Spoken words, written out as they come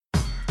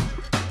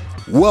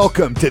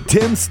Welcome to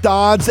Tim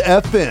Stodds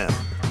FM,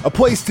 a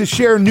place to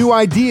share new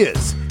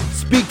ideas,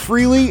 speak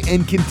freely,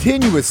 and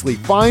continuously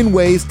find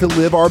ways to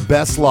live our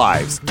best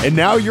lives. And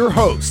now your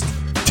host,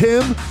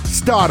 Tim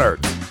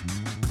Stoddard.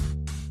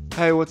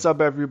 Hey, what's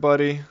up,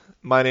 everybody?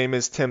 My name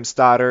is Tim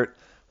Stoddard.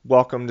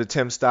 Welcome to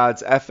Tim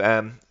Stodds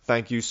FM.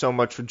 Thank you so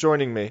much for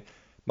joining me.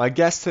 My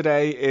guest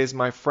today is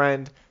my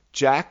friend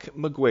Jack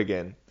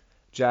McGuigan.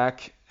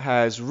 Jack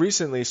has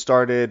recently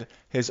started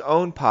his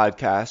own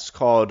podcast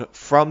called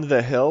From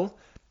the Hill.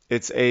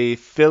 It's a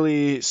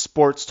Philly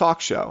sports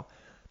talk show.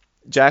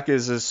 Jack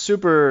is a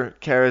super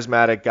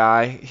charismatic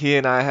guy. He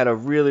and I had a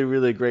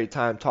really great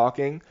time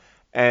talking,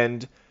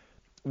 and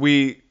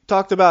we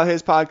talked about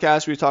his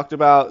podcast. We talked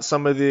about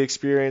some of the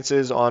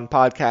experiences on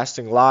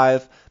podcasting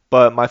live,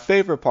 but my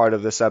favorite part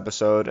of this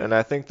episode, and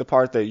I think the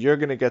part that you're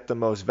going to get the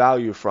most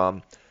value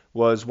from,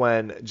 was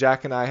when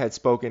Jack and I had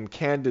spoken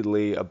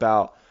candidly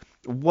about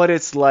what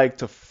it's like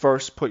to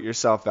first put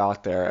yourself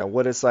out there and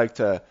what it's like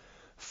to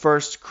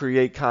first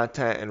create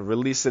content and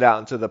release it out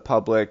into the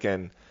public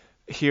and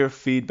hear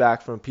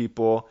feedback from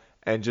people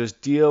and just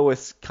deal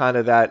with kind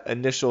of that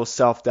initial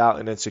self-doubt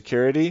and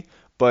insecurity,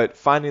 but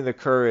finding the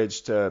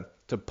courage to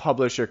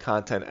publish your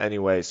content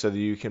anyway so that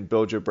you can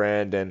build your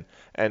brand and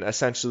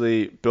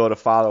essentially build a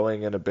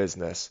following and a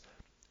business.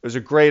 It was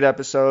a great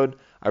episode.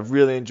 I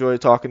really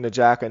enjoyed talking to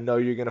Jack. I know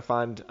you're going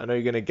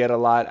to get a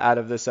lot out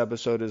of this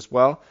episode as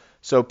well.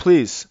 So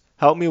please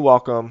help me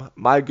welcome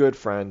my good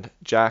friend,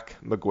 Jack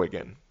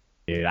McGuigan.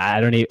 Dude, I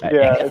don't even.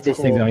 Yeah, these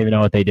things don't even know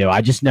what they do.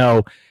 I just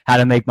know how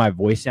to make my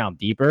voice sound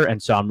deeper,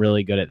 and so I'm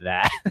really good at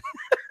that.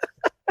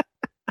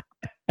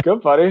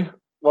 Good, buddy.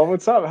 Well,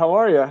 what's up? How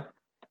are you?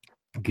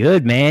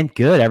 Good, man.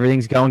 Good.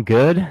 Everything's going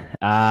good. We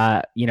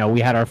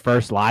had our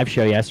first live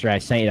show yesterday. I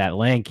sent you that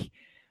link.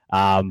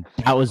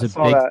 That was a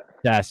big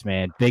success,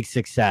 man. Big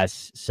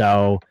success.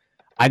 So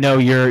I know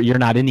you're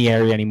not in the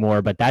area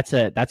anymore, but that's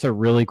a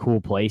really cool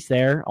place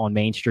there on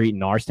Main Street in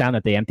Norristown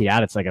that they emptied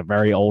out. It's like a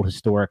very old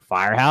historic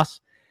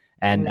firehouse.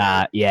 And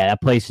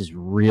that place is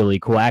really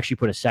cool. I actually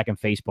put a second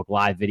Facebook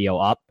Live video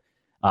up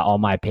on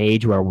my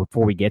page where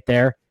before we get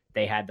there,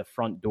 they had the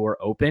front door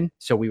open.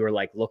 So we were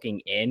like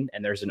looking in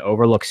and there's an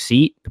overlook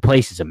seat. The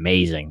place is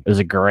amazing. It was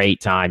a great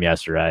time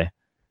yesterday.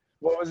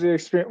 What was the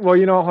experience? Well,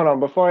 hold on.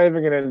 Before I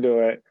even get into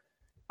it,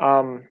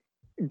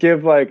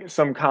 give like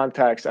some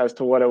context as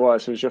to what it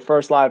was. It was your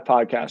first live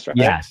podcast, right?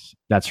 Yes,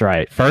 that's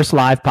right. First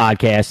live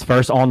podcast,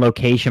 first on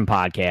location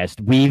podcast.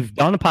 We've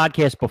done a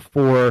podcast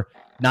before,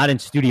 not in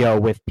studio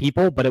with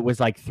people, but it was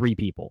like 3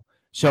 people.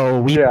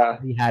 So we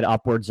had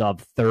upwards of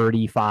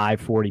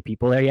 35, 40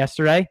 people there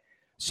yesterday.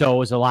 So it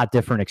was a lot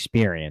different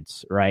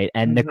experience, right?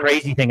 And the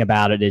crazy thing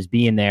about it is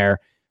being there,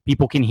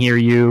 people can hear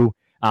you.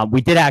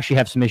 We did actually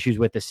have some issues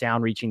with the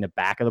sound reaching the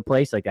back of the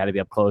place, like that to be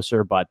up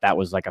closer, but that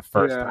was like a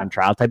first-time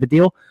trial type of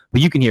deal.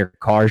 But you can hear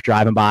cars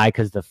driving by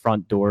because the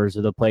front doors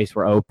of the place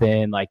were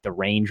open, like the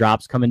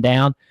raindrops coming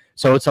down.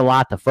 So it's a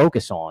lot to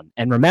focus on.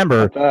 And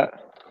remember,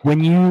 when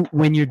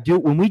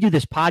we do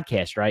this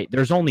podcast, right,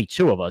 there's only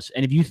 2 of us.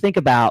 And if you think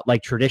about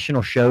like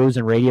traditional shows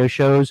and radio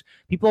shows,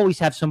 people always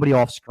have somebody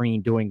off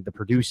screen doing the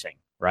producing,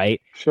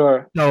 right?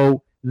 Sure.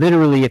 So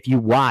literally, if you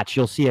watch,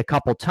 you'll see a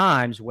couple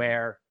times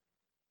where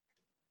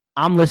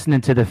I'm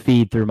listening to the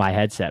feed through my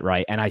headset,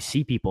 right? And I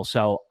see people.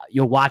 So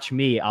you'll watch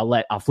me.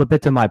 I'll flip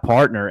it to my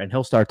partner and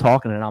he'll start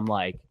talking and I'm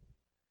like,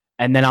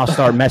 and then I'll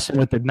start messing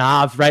with the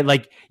knobs, right?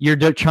 Like you're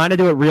trying to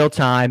do it real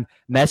time,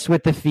 mess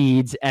with the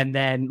feeds, and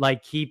then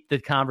like keep the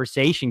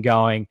conversation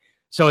going.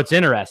 So it's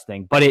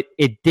interesting, but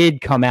it did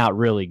come out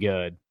really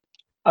good.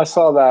 I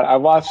saw that. I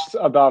watched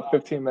about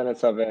 15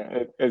 minutes of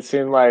it. It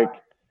seemed like,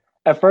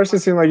 at first it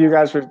seemed like you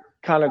guys were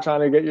kind of trying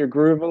to get your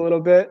groove a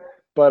little bit,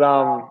 but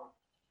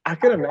I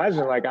could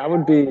imagine like I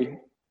would be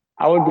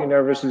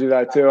nervous to do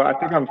that too. I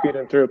think I'm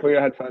feeding through. Put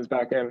your headphones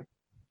back in.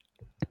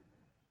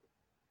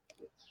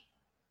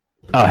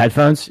 Oh,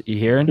 headphones? You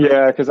hearing?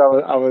 Yeah, because I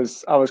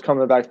was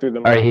coming back through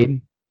them. Are you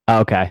hearing? Oh,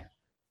 okay.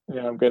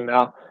 Yeah, I'm good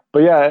now. But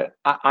yeah,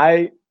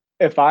 I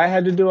if I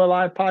had to do a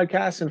live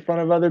podcast in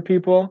front of other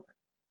people,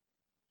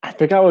 I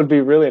think I would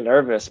be really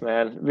nervous,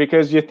 man,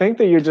 because you think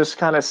that you're just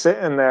kind of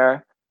sitting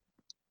there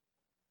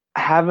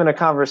having a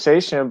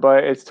conversation,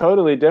 but it's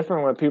totally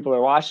different when people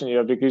are watching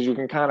you because you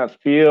can kind of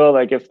feel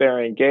like if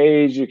they're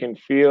engaged, you can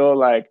feel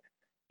like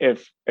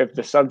if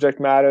the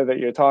subject matter that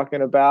you're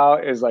talking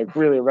about is like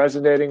really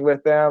resonating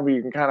with them,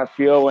 you can kind of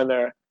feel when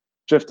they're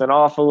drifting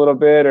off a little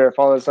bit, or if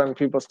all of a sudden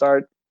people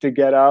start to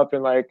get up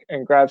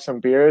and grab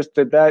some beers.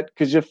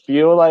 Could you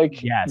feel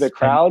like the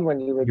crowd when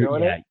you were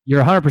doing it?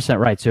 You're 100%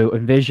 right. So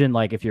envision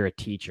like if you're a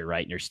teacher,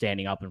 right, and you're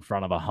standing up in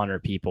front of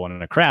 100 people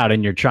in a crowd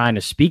and you're trying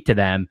to speak to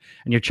them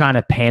and you're trying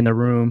to pan the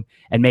room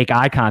and make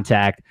eye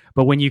contact.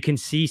 But when you can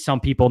see some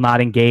people not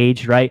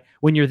engaged, right,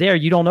 when you're there,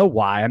 you don't know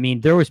why. I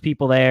mean, there was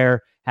people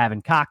there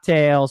having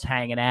cocktails,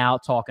 hanging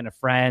out, talking to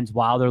friends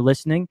while they're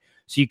listening.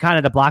 So you kind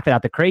of to block that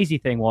out. The crazy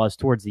thing was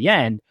towards the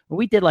end, when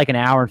we did like an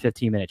hour and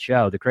 15-minute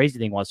show, the crazy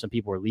thing was some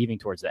people were leaving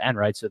towards the end,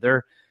 right? So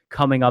they're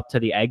coming up to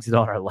the exit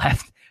on our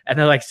left, and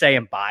they're like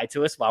saying bye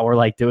to us while we're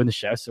like doing the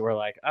show. So we're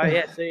like, oh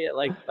yeah, see you,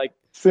 like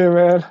see you,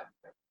 man.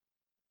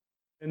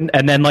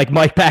 And then like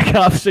mic back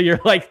up, so you're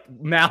like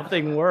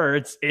mouthing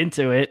words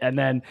into it, and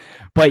then,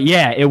 but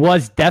yeah, it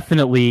was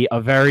definitely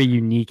a very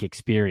unique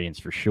experience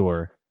for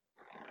sure.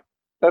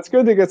 That's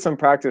good to get some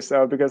practice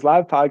though, because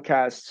live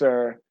podcasts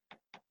are,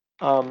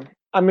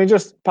 I mean,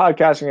 just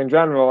podcasting in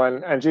general,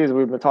 and geez,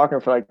 we've been talking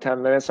for like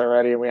 10 minutes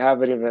already, and we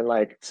haven't even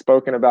like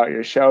spoken about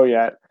your show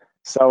yet.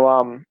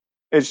 So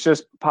it's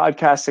just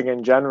podcasting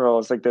in general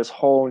is like this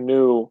whole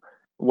new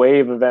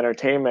wave of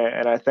entertainment,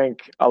 and I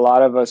think a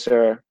lot of us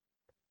are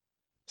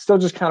still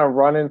just kind of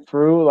running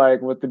through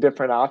like what the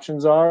different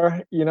options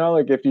are, you know,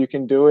 like if you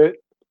can do it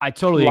I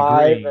totally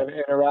live agree. and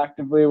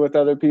interactively with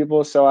other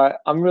people. So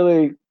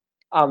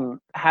I'm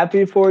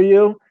happy for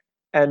you.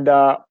 And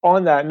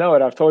on that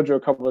note, I've told you a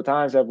couple of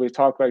times that we've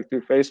talked like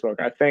through Facebook.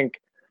 I think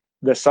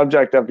the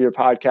subject of your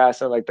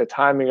podcast and like the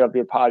timing of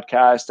your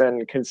podcast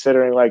and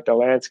considering like the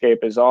landscape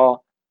is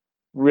all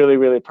really,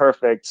 really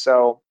perfect.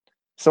 So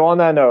on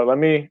that note, let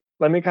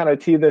me kind of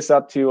tee this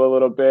up to you a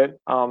little bit.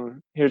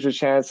 Here's your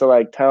chance to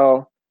like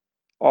tell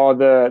all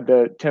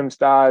the Tim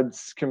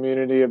Stodds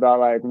community about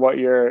like what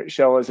your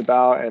show is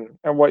about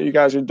and what you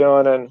guys are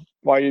doing and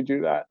why you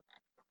do that.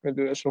 I'm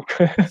gonna do this real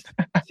quick.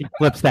 He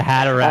flips the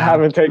hat around. I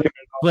haven't taken it.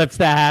 Flips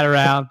the hat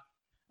around.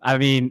 I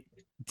mean,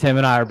 Tim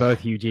and I are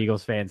both huge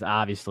Eagles fans,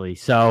 obviously.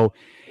 So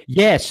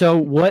yeah, so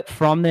what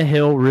From the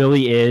Hill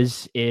really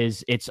is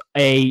it's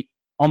a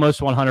almost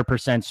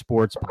 100%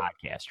 sports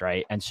podcast,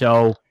 right? And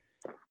so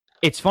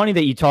it's funny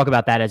that you talk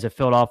about that as a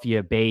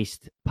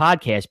Philadelphia-based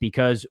podcast,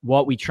 because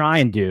what we try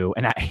and do,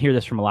 and I hear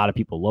this from a lot of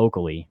people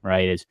locally,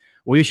 right, is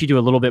we should do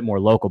a little bit more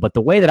local. But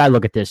the way that I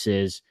look at this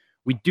is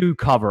we do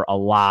cover a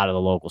lot of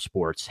the local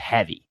sports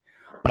heavy.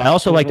 But I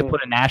also like to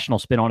put a national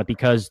spin on it,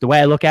 because the way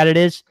I look at it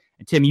is,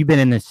 and Tim, you've been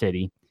in this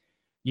city,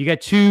 you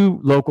got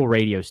 2 local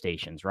radio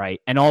stations, right?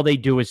 And all they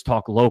do is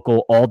talk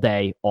local all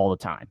day, all the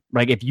time.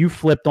 Like if you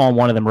flipped on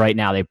one of them right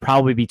now, they'd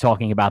probably be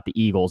talking about the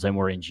Eagles, and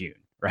we're in June.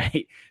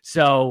 Right.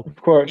 So,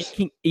 of course,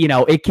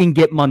 it can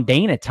get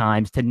mundane at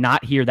times to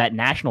not hear that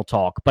national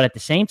talk. But at the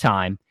same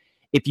time,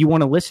 if you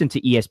want to listen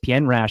to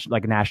ESPN,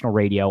 like national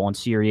radio on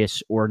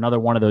Sirius or another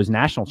one of those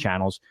national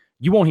channels,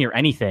 you won't hear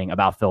anything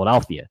about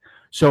Philadelphia.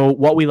 So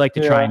what we like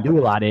to try and do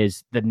a lot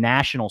is the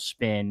national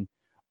spin,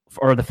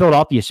 or the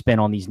Philadelphia spin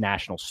on these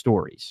national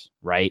stories.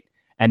 Right.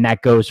 And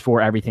that goes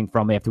for everything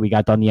from, after we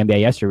got done the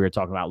NBA yesterday, we were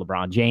talking about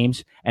LeBron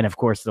James. And of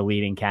course, the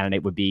leading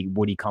candidate would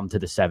he come to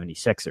the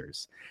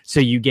 76ers? So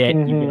you get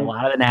a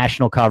lot of the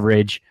national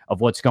coverage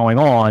of what's going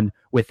on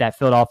with that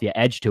Philadelphia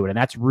edge to it. And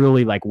that's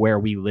really like where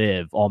we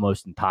live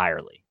almost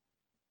entirely.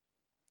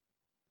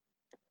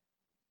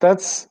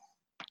 That's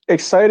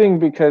exciting,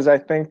 because I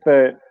think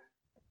that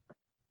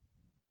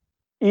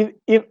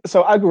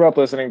so I grew up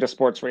listening to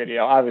sports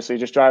radio, obviously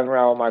just driving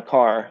around with my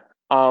car.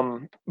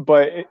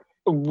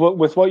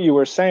 With what you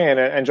were saying,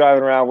 and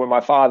driving around with my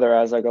father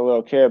as like a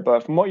little kid,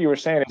 but from what you were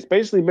saying, it's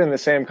basically been the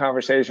same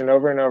conversation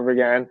over and over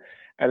again.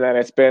 And then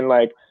it's been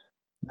like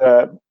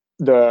the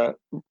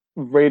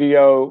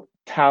radio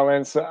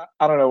talents,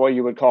 I don't know what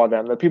you would call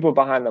them, the people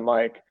behind the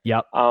mic.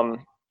 Yep. Kind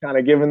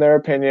of giving their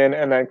opinion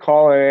and then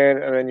calling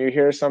in, and then you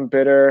hear some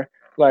bitter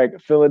like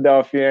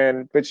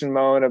Philadelphian bitch and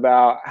moan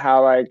about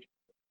how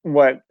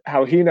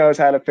how he knows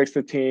how to fix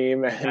the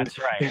team, and that's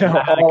right. You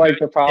know, all like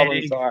the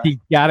problems are. You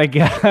gotta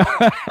go.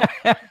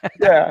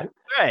 Yeah.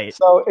 Right.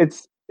 So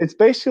it's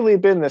basically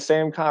been the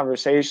same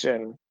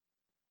conversation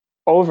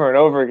over and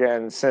over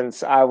again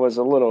since I was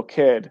a little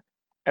kid.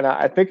 And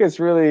I think it's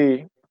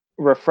really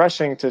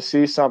refreshing to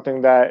see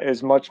something that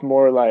is much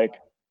more like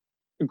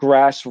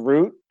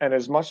grassroots and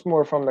is much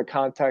more from the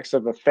context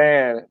of a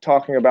fan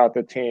talking about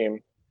the team,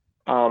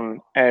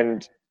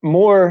 and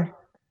more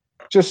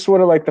just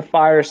sort of like the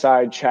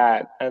fireside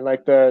chat and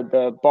like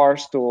the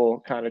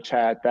barstool kind of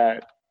chat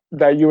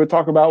that you would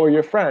talk about with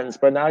your friends.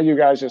 But now you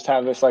guys just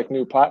have this like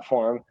new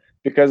platform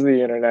because of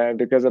the internet and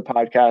because of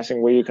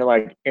podcasting, where you can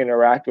like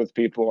interact with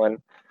people. And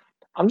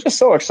I'm just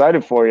so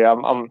excited for you.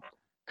 I'm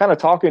kind of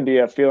talking to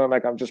you, feeling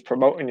like I'm just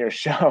promoting your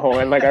show.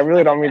 And like, I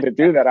really don't mean to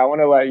do that. I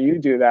want to let you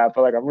do that,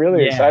 but like, I'm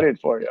really excited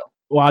for you.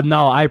 Well,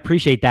 no, I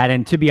appreciate that.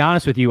 And to be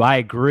honest with you, I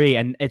agree.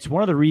 And it's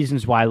one of the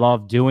reasons why I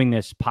love doing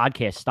this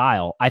podcast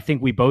style. I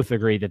think we both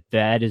agree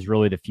that is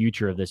really the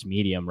future of this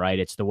medium, right?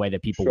 It's the way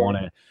that people want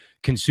to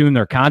consume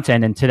their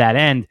content. And to that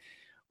end,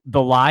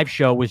 the live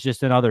show was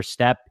just another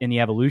step in the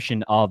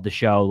evolution of the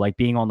show, like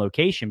being on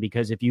location.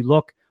 Because if you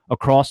look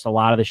across a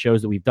lot of the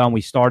shows that we've done,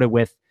 we started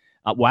with,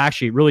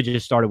 it really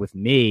just started with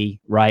me,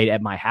 right,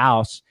 at my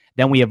house.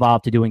 Then we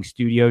evolved to doing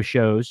studio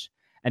shows.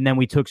 And then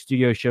we took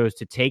studio shows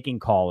to taking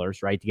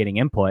callers, right, to getting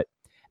input.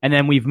 And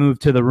then we've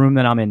moved to the room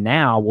that I'm in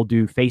now. We'll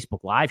do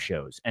Facebook Live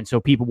shows. And so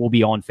people will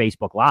be on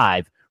Facebook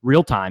Live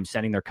real time,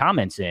 sending their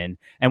comments in,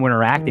 and we're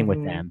interacting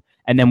with them.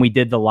 And then we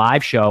did the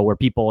live show where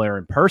people are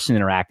in person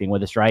interacting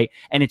with us, right?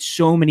 And it's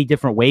so many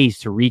different ways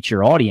to reach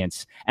your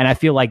audience. And I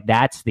feel like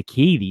that's the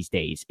key these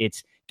days.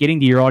 It's getting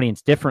to your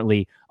audience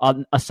differently,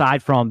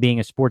 aside from being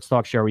a sports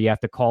talk show where you have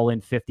to call in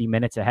 50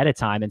 minutes ahead of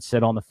time and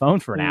sit on the phone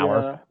for an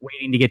hour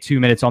waiting to get 2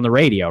 minutes on the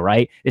radio,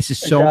 right? This is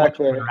so much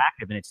more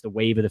interactive, and it's the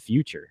wave of the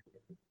future.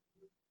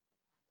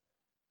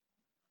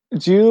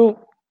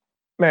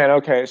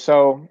 Okay,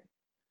 so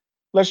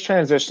let's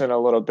transition a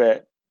little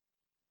bit.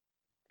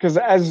 Because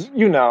as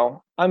you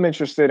know, I'm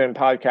interested in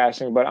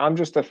podcasting, but I'm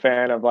just a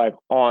fan of like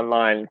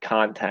online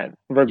content,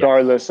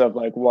 regardless of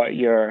like what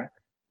your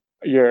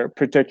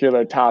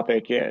particular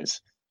topic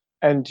is.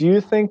 And do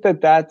you think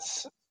that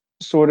that's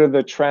sort of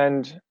the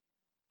trend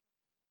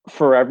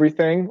for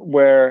everything?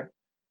 Where,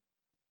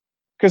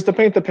 because to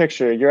paint the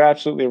picture, you're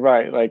absolutely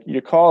right. Like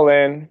you call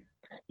in,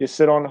 you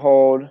sit on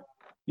hold,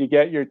 you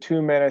get your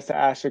 2 minutes to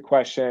ask a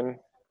question.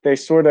 They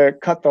sort of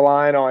cut the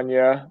line on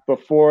you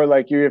before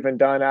like you're even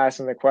done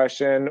asking the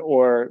question,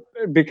 or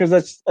because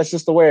that's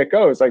just the way it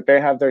goes. Like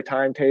they have their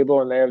timetable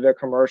and they have their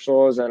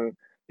commercials, and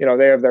you know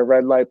they have their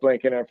red light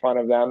blinking in front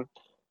of them.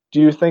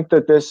 Do you think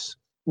that this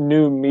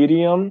new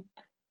medium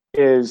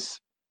is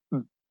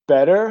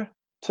better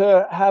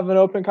to have an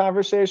open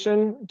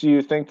conversation? Do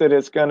you think that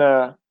it's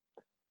gonna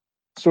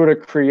sort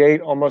of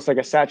create almost like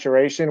a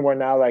saturation where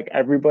now like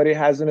everybody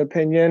has an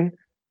opinion?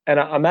 And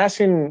I'm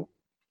asking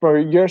for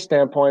your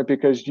standpoint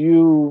because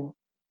you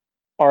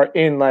are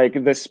in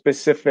like the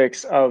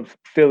specifics of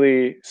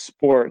Philly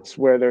sports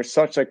where there's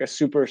such like a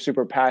super,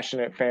 super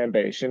passionate fan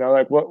base, you know,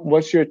 like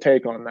what's your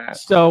take on that?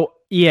 So,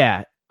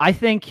 yeah, I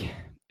think,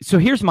 so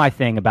here's my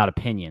thing about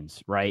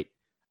opinions, right?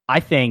 I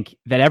think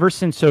that ever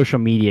since social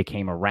media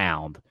came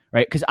around,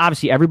 right? Because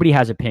obviously everybody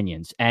has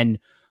opinions, and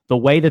the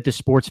way that the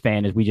sports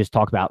fan, as we just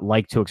talked about,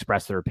 like to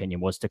express their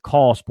opinion was to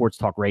call sports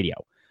talk radio.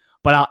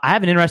 But I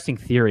have an interesting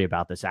theory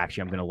about this,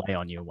 actually. I'm going to lay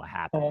on you what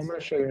happens. Oh, I'm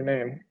going to show your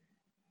name.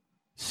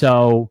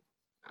 So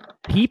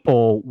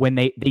people, when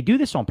they do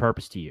this on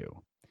purpose to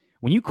you,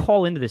 when you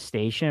call into the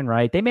station,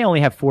 right, they may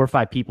only have 4 or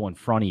 5 people in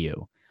front of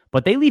you,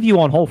 but they leave you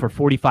on hold for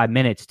 45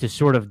 minutes to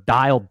sort of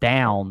dial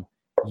down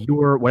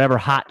your whatever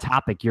hot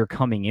topic you're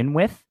coming in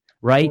with,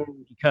 right?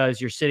 Because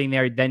you're sitting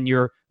there, then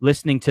you're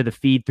listening to the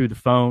feed through the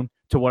phone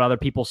to what other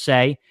people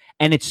say.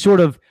 And it's sort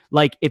of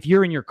like if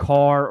you're in your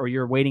car or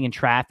you're waiting in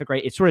traffic,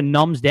 right? It sort of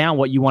numbs down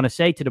what you want to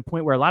say to the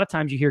point where a lot of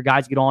times you hear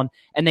guys get on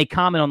and they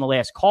comment on the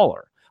last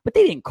caller, but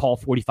they didn't call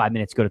 45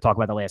 minutes ago to talk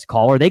about the last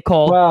caller. They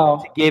called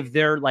to give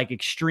their like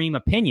extreme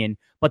opinion,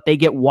 but they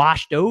get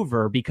washed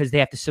over because they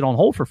have to sit on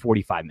hold for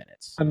 45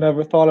 minutes. I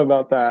never thought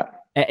about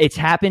that. It's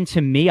happened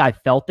to me. I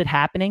felt it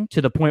happening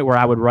to the point where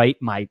I would write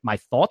my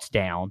thoughts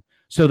down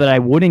so that I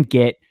wouldn't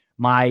get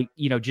my,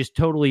 just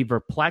totally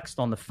perplexed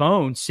on the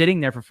phone,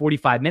 sitting there for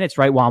 45 minutes,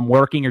 right, while I'm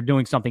working or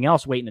doing something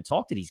else, waiting to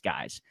talk to these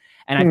guys.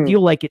 And I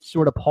feel like it's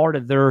sort of part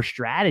of their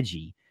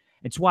strategy.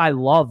 It's why I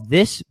love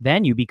this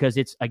venue, because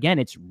it's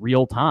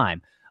real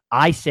time.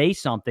 I say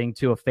something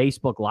to a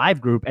Facebook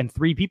Live group and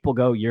 3 people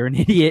go, "You're an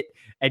idiot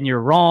and you're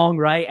wrong,"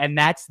 right? And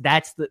that's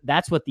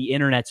what the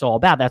internet's all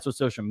about. That's what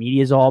social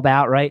media is all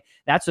about, right?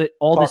 That's what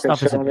all this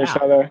stuff is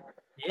about.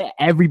 Yeah,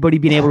 everybody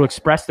being able to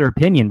express their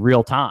opinion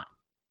real time.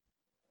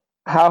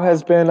 How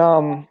has been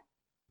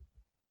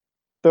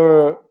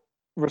the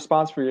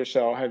response for your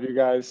show? Have you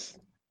guys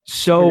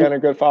got a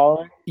good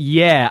following?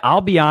 Yeah,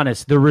 I'll be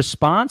honest. The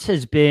response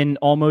has been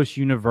almost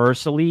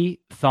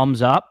universally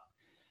thumbs up.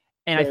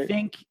 And I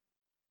think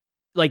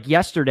like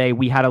yesterday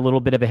we had a little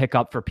bit of a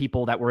hiccup for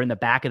people that were in the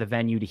back of the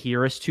venue to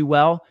hear us too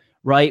well,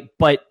 right?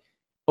 But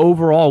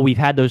overall, we've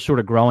had those sort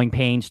of growing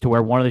pains to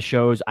where one of the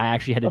shows I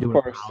actually had to do an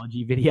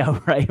apology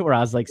video, right? Where I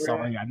was like,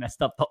 sorry, I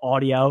messed up the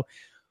audio.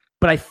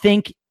 But I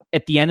think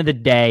at the end of the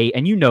day,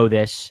 and you know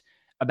this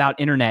about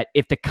internet,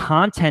 if the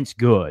content's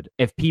good,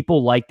 if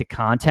people like the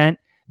content,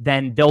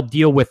 then they'll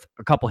deal with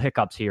a couple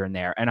hiccups here and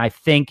there. And I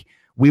think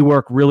we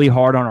work really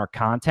hard on our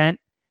content,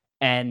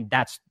 and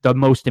that's the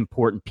most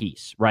important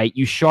piece, right?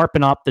 You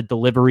sharpen up the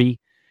delivery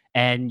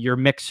and your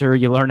mixer,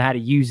 you learn how to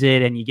use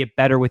it, and you get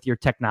better with your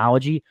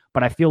technology.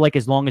 But I feel like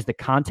as long as the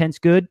content's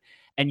good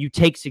and you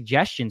take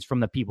suggestions from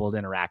the people that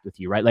interact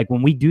with you, right? Like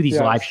when we do these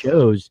live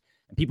shows,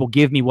 and people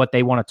give me what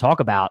they want to talk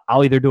about,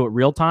 I'll either do it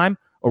real time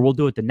or we'll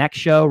do it the next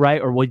show,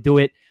 right? Or we'll do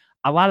it.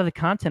 A lot of the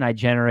content I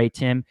generate,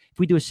 Tim, if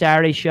we do a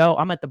Saturday show,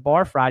 I'm at the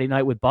bar Friday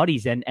night with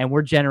buddies and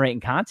we're generating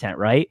content,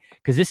 right?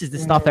 Because this is the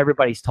stuff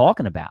everybody's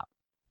talking about.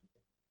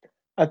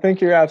 I think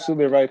you're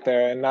absolutely right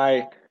there. And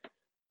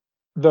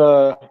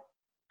the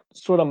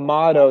sort of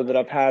motto that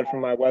I've had from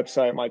my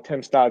website, my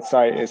Tim Stott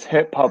site, is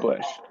hit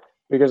publish.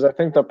 Because I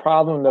think the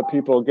problem that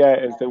people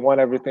get is they want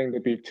everything to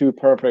be too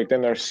perfect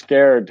and they're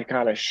scared to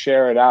kind of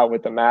share it out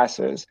with the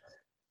masses.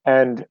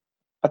 And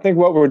I think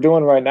what we're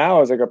doing right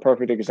now is like a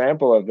perfect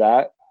example of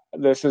that.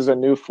 This is a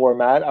new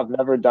format. I've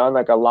never done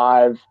like a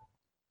live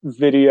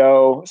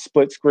video,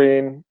 split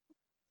screen,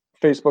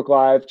 Facebook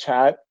Live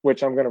chat,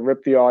 which I'm going to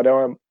rip the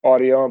audio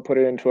and put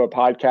it into a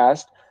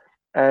podcast.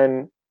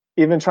 And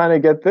even trying to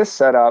get this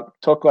set up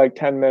took like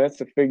 10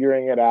 minutes of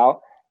figuring it out.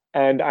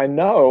 And I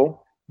know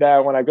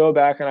that when I go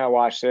back and I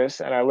watch this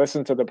and I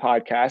listen to the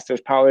podcast,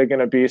 there's probably going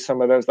to be some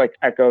of those like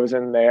echoes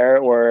in there,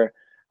 or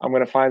I'm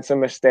going to find some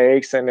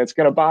mistakes and it's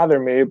going to bother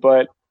me.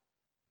 But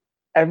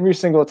every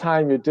single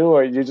time you do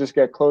it, you just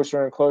get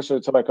closer and closer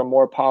to like a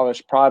more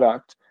polished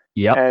product.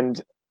 Yeah.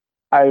 And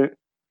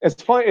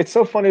it's funny. It's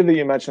so funny that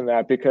you mentioned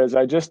that, because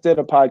I just did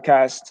a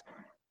podcast.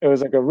 It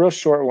was like a real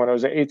short one. It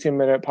was an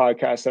 18-minute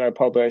podcast that I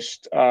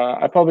published.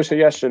 I published it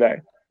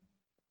yesterday,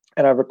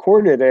 and I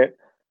recorded it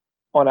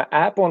on an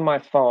app on my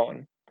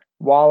phone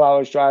while I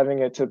was driving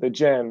it to the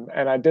gym.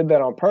 And I did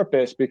that on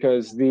purpose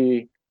because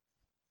the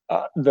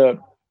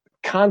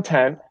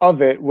content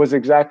of it was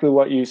exactly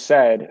what you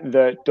said,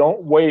 that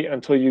don't wait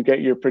until you get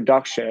your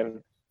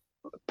production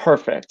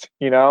perfect.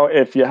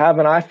 If you have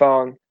an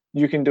iPhone,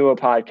 you can do a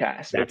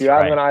podcast. If you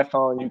have an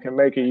iPhone, you can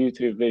make a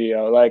YouTube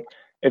video. Like,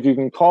 if you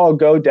can call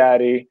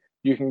GoDaddy,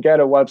 you can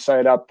get a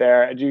website up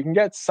there and you can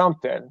get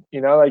something,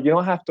 like, you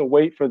don't have to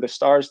wait for the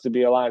stars to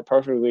be aligned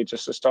perfectly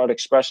just to start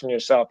expressing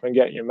yourself and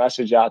get your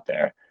message out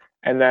there.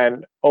 And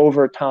then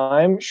over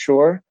time,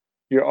 sure,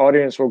 your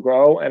audience will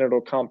grow and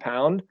it'll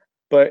compound.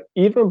 But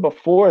even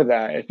before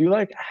that, if you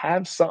like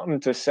have something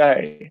to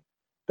say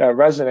that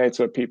resonates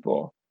with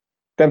people,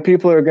 then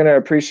people are going to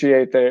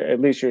appreciate that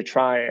at least you're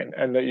trying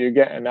and that you're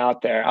getting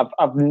out there.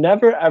 I've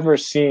never ever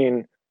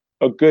seen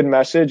a good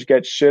message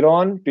get shit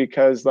on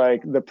because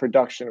like the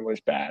production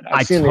was bad.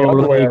 I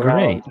totally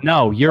agree.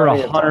 No, you're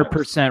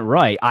 100%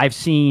 right. I've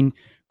seen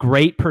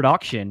great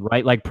production,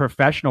 right? Like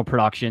professional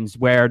productions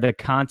where the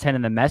content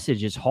and the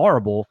message is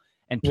horrible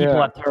and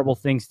people have terrible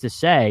things to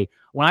say.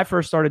 When I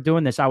first started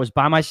doing this, I was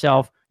by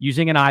myself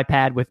using an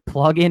iPad with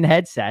plug-in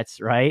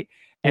headsets, right?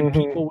 And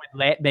people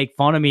would make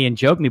fun of me and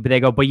joke me, but they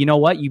go, but you know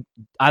what?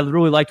 I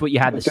really liked what you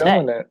had to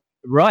say.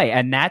 Right.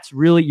 And that's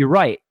really, you're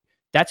right.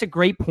 That's a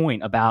great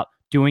point about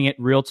doing it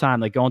real time,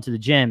 like going to the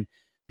gym.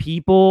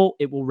 It will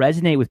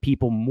resonate with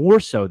people more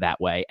so that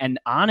way. And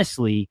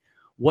honestly,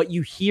 what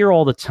you hear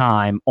all the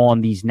time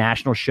on these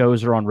national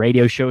shows or on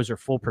radio shows or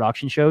full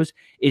production shows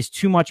is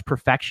too much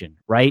perfection,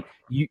 right?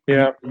 You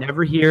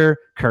never hear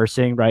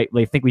cursing, right?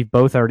 I think we've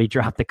both already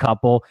dropped a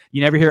couple.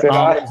 You never hear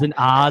ums and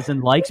ahs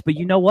and likes, but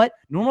you know what?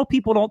 Normal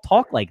people don't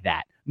talk like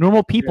that.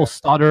 Normal people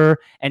stutter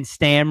and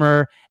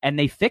stammer, and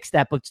they fix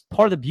that. But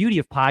part of the beauty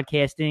of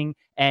podcasting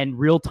and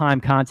real-time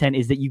content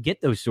is that you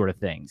get those sort of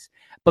things.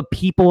 But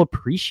people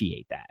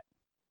appreciate that.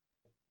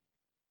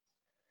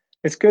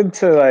 It's good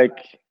to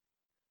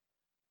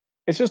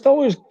it's just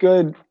always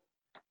good.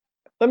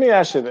 Let me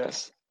ask you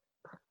this.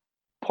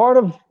 Part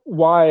of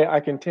why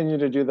I continue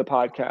to do the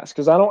podcast,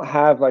 because I don't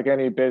have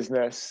any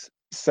business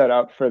set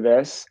up for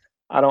this.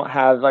 I don't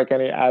have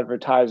any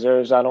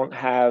advertisers. I don't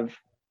have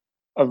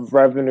a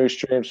revenue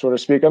stream, so to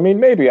speak. I mean,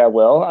 maybe I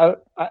will.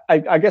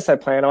 I guess I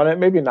plan on it.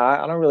 Maybe not.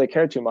 I don't really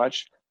care too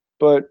much.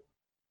 But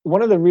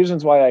one of the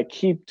reasons why I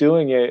keep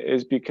doing it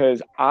is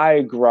because I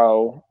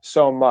grow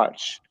so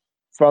much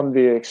from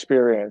the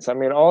experience. I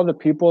mean, all the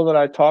people that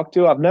I talk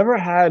to, I've never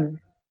had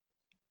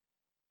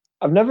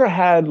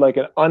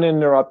an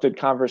uninterrupted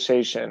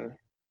conversation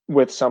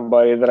with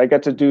somebody that I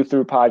get to do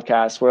through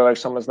podcasts where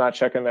someone's not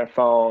checking their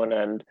phone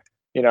and,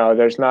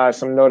 there's not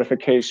some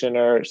notification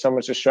or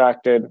someone's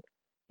distracted.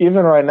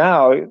 Even right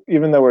now,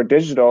 even though we're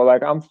digital,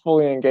 I'm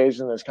fully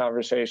engaged in this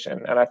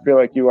conversation, and I feel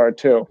like you are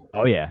too.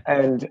 Oh yeah.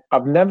 And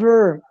I've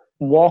never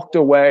walked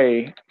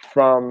away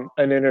from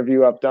an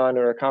interview I've done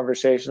or a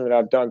conversation that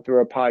I've done through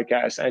a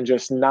podcast and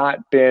just not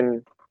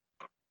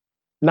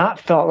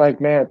felt like,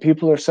 man,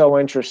 people are so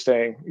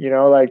interesting,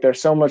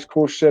 there's so much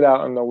cool shit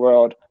out in the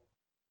world.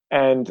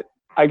 And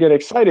I get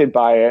excited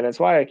by it, and it's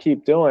why I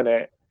keep doing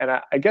it. And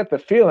I get the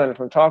feeling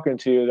from talking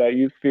to you that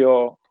you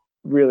feel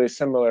really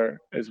similar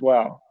as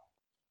well.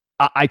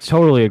 I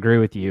totally agree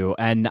with you,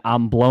 and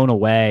I'm blown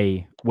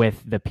away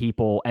with the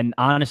people. And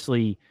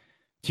honestly,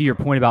 to your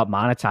point about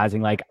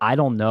monetizing, I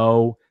don't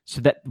know, so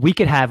that we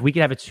could have a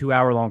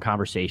 2-hour long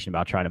conversation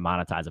about trying to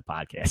monetize a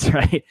podcast,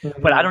 right?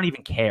 Mm-hmm. But I don't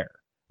even care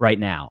right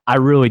now. I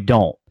really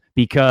don't,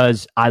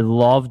 because I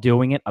love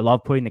doing it. I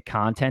love putting the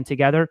content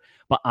together.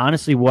 But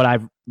honestly, what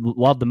I've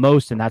loved the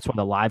most, and that's why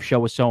the live show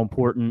was so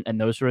important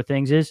and those sort of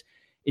things, is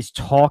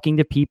talking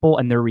to people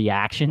and their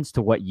reactions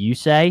to what you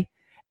say,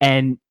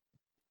 and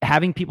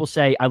having people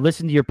say, I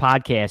listened to your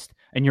podcast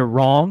and you're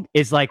wrong,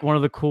 is one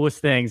of the coolest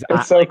things.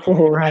 It's so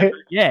cool, right?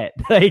 Yeah.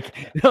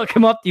 They'll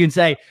come up to you and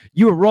say,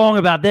 you were wrong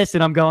about this.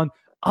 And I'm going,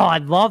 oh, I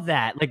love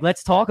that.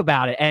 Let's talk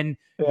about it. And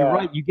you're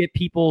right. You get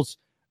people's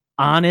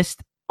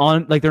honest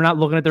on, they're not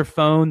looking at their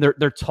phone.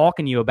 They're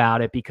talking to you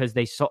about it because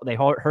they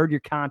heard your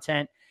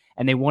content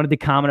and they wanted to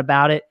comment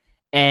about it.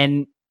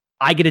 And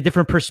I get a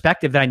different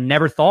perspective that I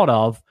never thought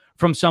of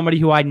from somebody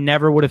who I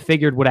never would have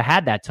figured would have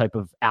had that type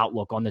of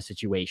outlook on the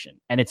situation.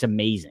 And it's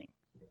amazing.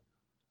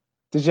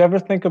 Did you ever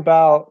think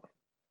about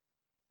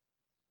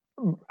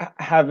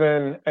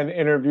having an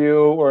interview,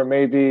 or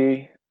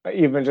maybe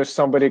even just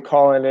somebody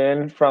calling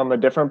in from a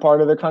different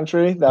part of the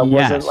country that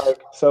wasn't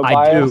so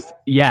biased?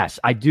 Yes,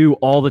 I do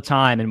all the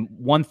time. And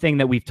one thing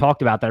that we've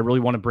talked about that I really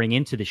want to bring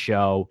into the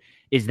show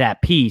is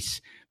that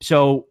piece.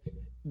 So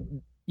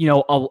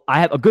I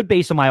have a good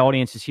base of my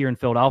audience is here in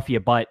Philadelphia,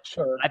 but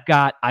sure. I've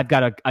got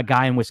a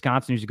guy in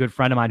Wisconsin who's a good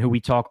friend of mine who we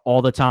talk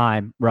all the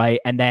time, right?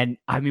 And then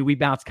we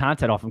bounce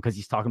content off him because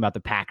he's talking about the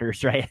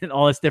Packers, right, and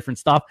all this different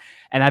stuff.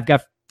 And I've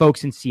got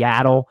folks in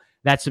Seattle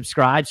that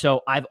subscribe.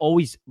 So I've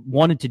always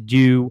wanted to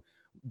do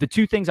the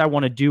two things I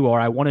want to do are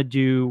I want to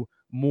do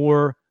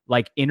more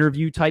like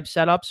interview type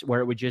setups where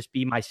it would just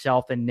be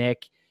myself and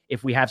Nick.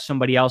 If we have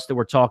somebody else that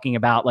we're talking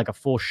about, like a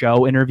full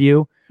show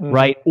interview,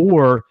 right?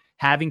 Or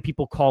having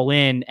people call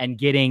in and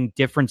getting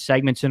different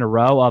segments in a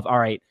row of, all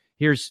right,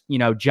 here's,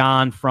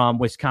 John from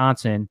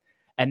Wisconsin.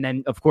 And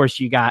then, of course,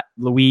 you got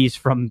Louise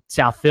from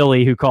South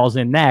Philly who calls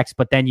in next,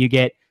 but then you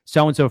get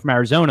so-and-so from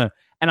Arizona.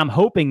 And I'm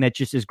hoping that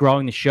just as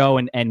growing the show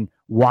and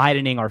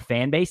widening our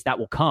fan base, that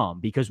will come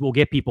because we'll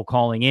get people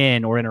calling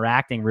in or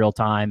interacting real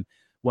time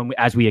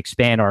as we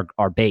expand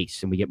our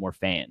base and we get more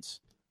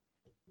fans.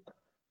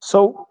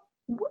 So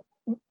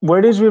where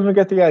did you even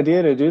get the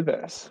idea to do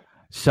this?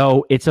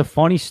 So it's a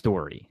funny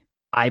story.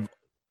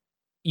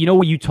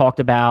 What you talked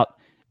about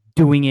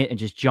doing it and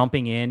just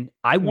jumping in.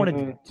 I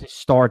wanted to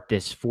start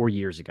this 4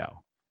 years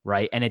ago,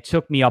 right? And it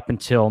took me up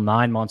until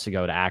 9 months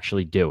ago to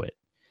actually do it.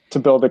 To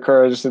build the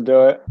courage to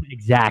do it.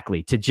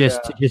 Exactly. To just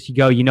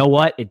go, you know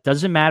what? It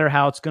doesn't matter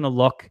how it's going to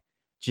look.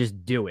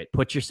 Just do it.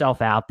 Put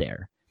yourself out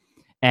there.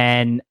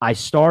 And I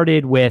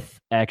started with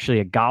actually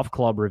a golf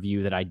club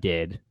review that I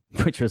did,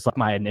 which was like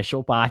my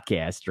initial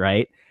podcast,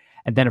 right?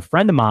 And then a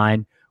friend of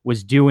mine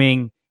was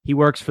he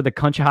works for the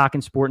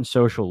Conshohocken Sport and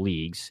Social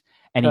Leagues,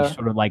 and he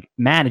sort of like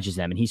manages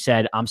them. And he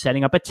said, I'm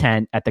setting up a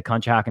tent at the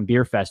Conshohocken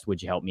Beer Fest.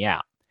 Would you help me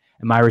out?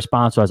 And my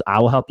response was, I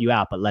will help you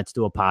out, but let's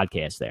do a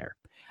podcast there.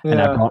 Yeah.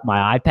 And I brought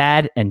my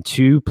iPad and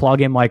 2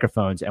 plug-in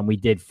microphones, and we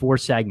did 4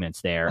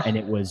 segments there, and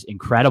it was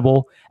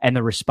incredible. And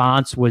the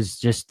response was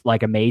just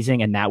like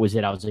amazing. And that was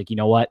it. I was like, you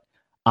know what?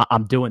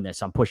 I'm doing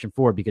this. I'm pushing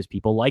forward because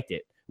people liked it.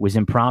 It was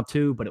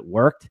impromptu, but it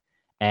worked.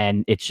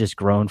 And it's just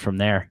grown from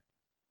there.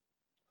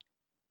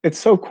 It's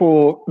so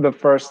cool. The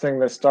first thing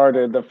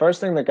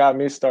that got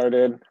me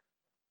started,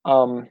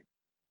 and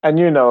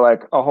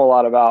like a whole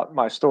lot about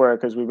my story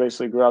because we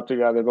basically grew up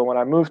together. But when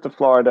I moved to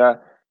Florida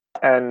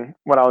and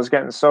when I was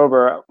getting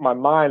sober, my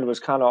mind was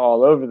kind of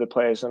all over the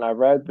place. And I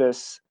read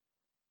this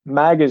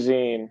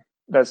magazine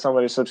that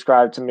somebody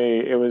subscribed to me.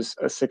 It was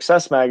a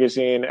Success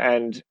magazine.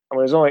 And it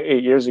was only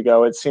 8 years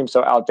ago. It seemed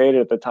so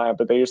outdated at the time,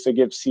 but they used to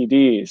give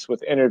CDs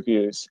with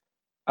interviews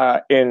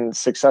in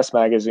Success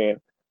magazine.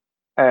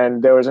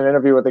 And there was an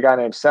interview with a guy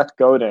named Seth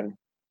Godin,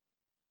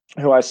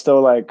 who I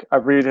still like. I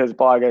read his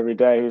blog every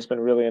day. He's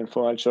been really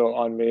influential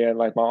on me and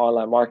like my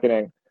online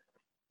marketing.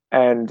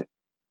 And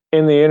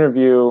in the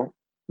interview,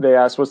 they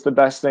asked, what's the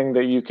best thing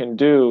that you can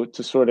do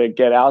to sort of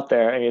get out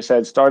there? And he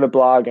said, start a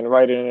blog and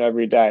write in it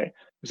every day.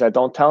 He said,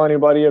 don't tell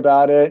anybody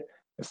about it.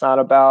 It's not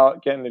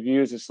about getting the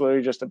views. It's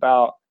literally just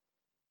about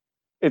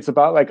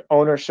like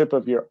ownership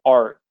of your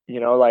art,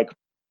 like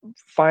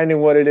finding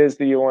what it is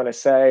that you want to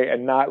say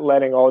and not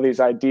letting all these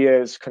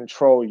ideas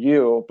control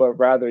you, but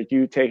rather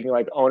you taking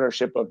like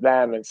ownership of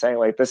them and saying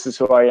like, this is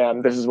who I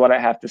am. This is what I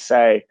have to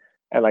say,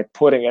 and like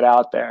putting it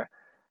out there.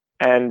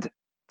 And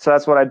so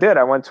that's what I did.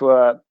 I went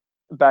to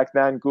back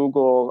then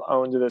Google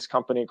owned this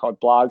company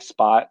called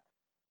Blogspot,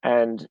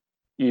 and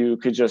you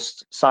could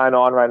just sign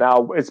on right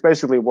now. It's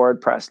basically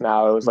WordPress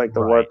now. It was like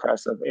the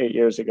WordPress of 8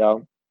 years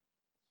ago.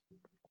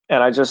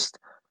 And I just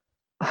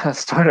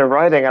started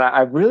writing, and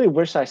I really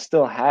wish I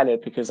still had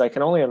it because I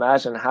can only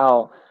imagine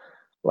how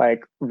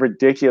like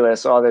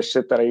ridiculous all this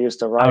shit that I used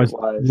to write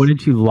was.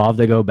 Wouldn't you love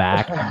to go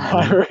back?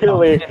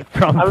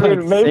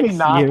 Maybe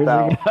not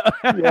though.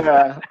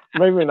 Yeah,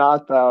 maybe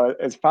not though.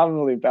 It's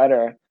probably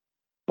better.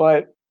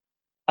 But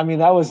I mean,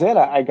 that was it.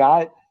 I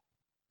got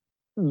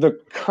the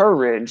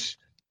courage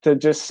to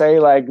just say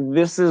like,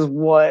 this is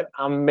what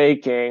I'm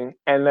making.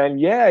 And then,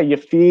 you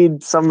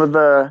feed some of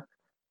the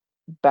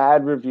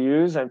bad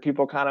reviews and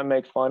people kind of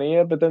make fun of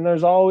you, but then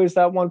there's always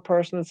that one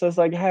person that says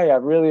like, hey, I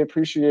really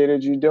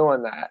appreciated you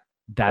doing that.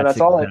 That's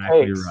all it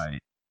takes. Right.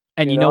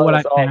 And you know what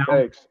I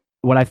found?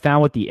 What I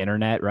found with the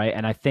internet, right?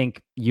 And I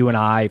think you and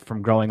I,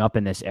 from growing up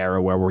in this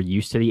era where we're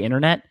used to the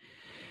internet,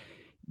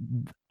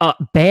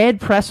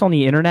 bad press on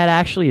the internet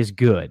actually is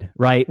good,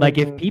 right? Like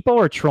if people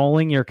are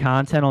trolling your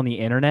content on the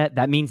internet,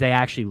 that means they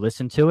actually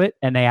listened to it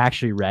and they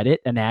actually read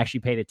it and they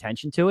actually paid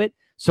attention to it.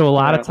 So a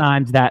lot of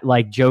times that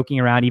like joking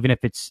around, even if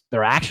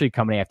they're actually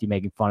coming after you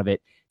making fun of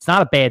it, it's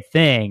not a bad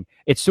thing.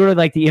 It's sort of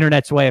like the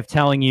internet's way of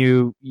telling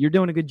you you're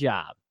doing a good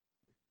job.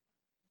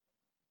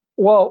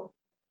 Well,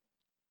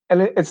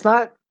 and it's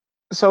not,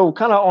 so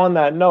kind of on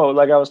that note,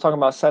 like I was talking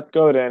about Seth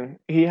Godin,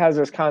 he has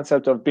this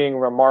concept of being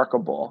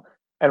remarkable.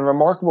 And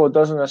remarkable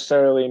doesn't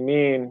necessarily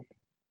mean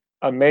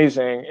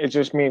amazing. It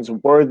just means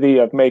worthy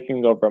of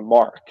making a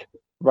remark,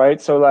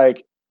 right? So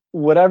like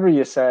whatever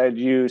you said,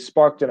 you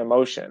sparked an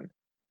emotion.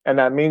 And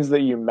that means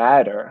that you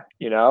matter,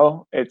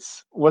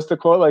 It's, what's the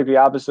quote? Like the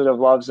opposite of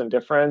love's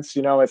indifference,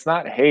 it's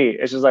not hate.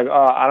 It's just like,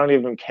 oh, I don't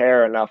even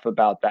care enough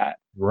about that.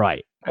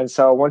 Right. And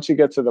so once you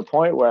get to the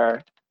point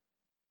where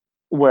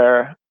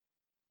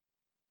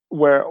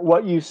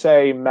what you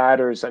say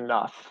matters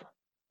enough,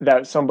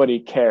 that somebody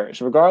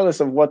cares, regardless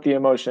of what the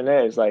emotion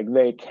is, like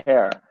they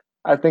care.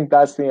 I think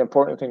that's the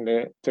important thing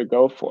to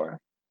go for.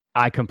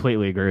 I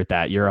completely agree with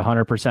that. You're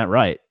 100%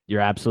 right.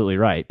 You're absolutely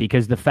right.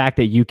 Because the fact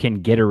that you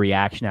can get a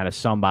reaction out of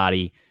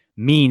somebody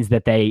means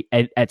that they,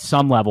 at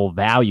some level,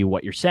 value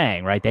what you're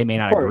saying, right? They may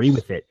not agree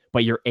with it,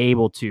 but you're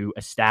able to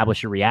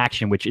establish a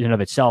reaction, which in and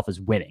of itself is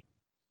winning.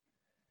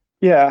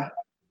 Yeah.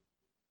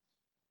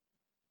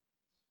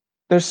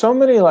 There's so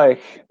many,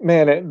 like,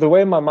 man, the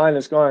way my mind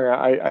is going,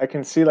 I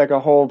can see like a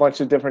whole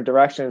bunch of different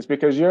directions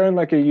because you're in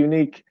like a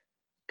unique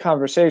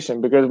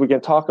conversation because we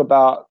can talk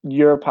about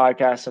your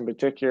podcast in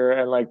particular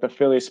and like the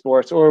Philly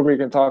sports, or we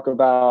can talk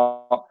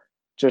about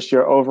just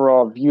your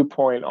overall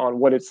viewpoint on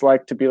what it's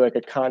like to be like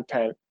a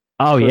content.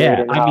 Oh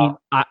yeah. I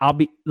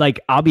mean,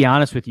 I'll be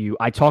honest with you.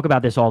 I talk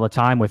about this all the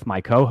time with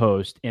my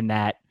co-host in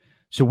that.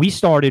 So we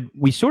sort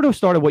of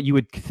started what you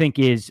would think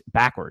is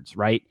backwards,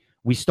 right?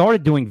 We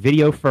started doing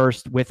video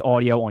first with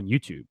audio on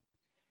YouTube.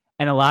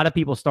 And a lot of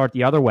people start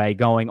the other way,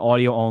 going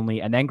audio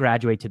only and then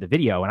graduate to the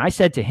video. And I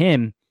said to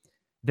him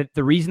that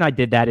the reason I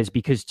did that is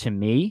because to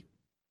me,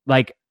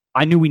 like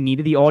I knew we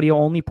needed the audio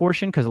only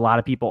portion because a lot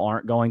of people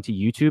aren't going to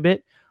YouTube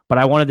it. But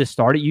I wanted to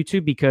start at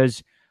YouTube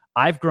because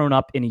I've grown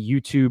up in a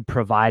YouTube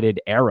provided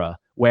era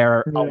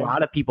where a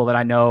lot of people that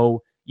I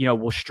know,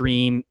 will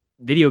stream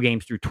video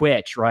games through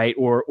Twitch, right?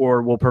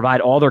 Or will provide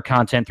all their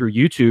content through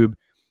YouTube.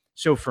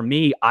 So for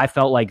me, I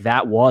felt like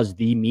that was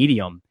the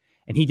medium,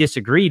 and he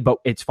disagreed. But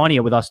it's funny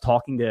with us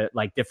talking to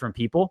like different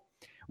people.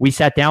 We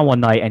sat down one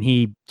night and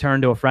he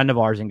turned to a friend of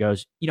ours and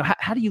goes,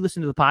 how do you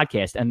listen to the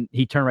podcast? And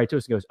he turned right to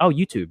us and goes, oh,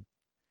 YouTube.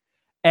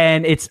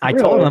 And I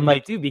told him, I'm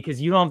like, dude,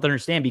 because you don't have to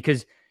understand,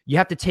 because you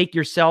have to take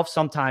yourself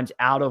sometimes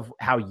out of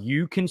how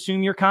you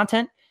consume your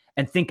content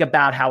and think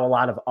about how a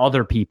lot of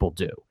other people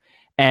do.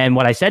 And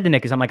what I said to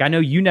Nick is, I'm like, I know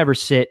you never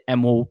sit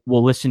and we'll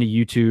listen to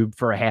YouTube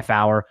for a half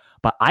hour,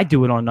 but I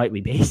do it on a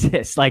nightly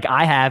basis. Like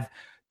I have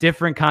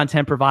different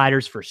content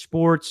providers for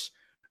sports,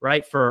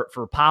 right? For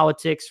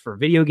politics, for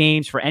video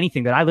games, for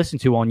anything that I listen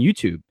to on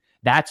YouTube.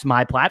 That's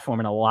my platform.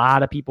 And a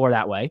lot of people are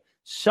that way.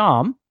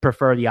 Some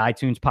prefer the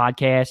iTunes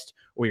podcast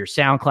or your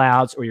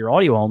SoundClouds or your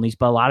audio onlys,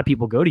 but a lot of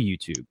people go to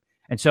YouTube.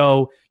 And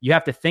so you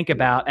have to think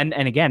about, and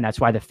again, that's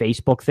why the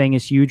Facebook thing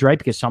is huge, right?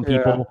 Because some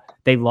people,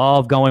 they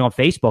love going on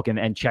Facebook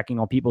and checking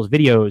on people's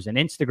videos and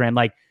Instagram.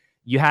 Like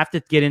you have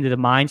to get into the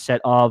mindset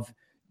of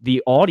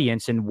the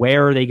audience and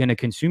where are they going to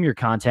consume your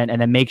content,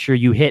 and then make sure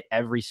you hit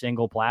every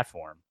single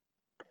platform.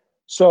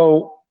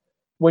 So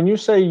when you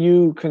say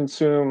you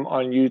consume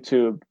on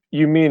YouTube,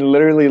 you mean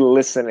literally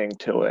listening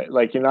to it?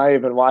 Like you're not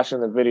even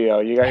watching the video.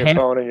 You got your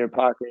phone in your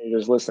pocket and you're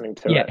just listening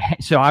to it. Yeah.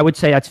 So I would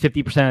say that's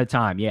 50% of the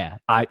time. Yeah.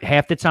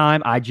 Half the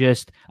time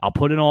I'll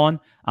put it on.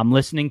 I'm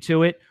listening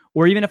to it.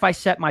 Or even if I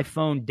set my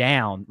phone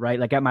down, right?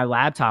 Like at my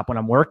laptop when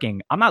I'm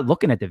working, I'm not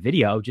looking at the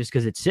video just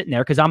because it's sitting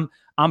there because I'm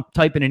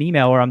typing an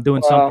email or I'm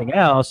doing something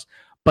else,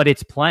 but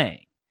it's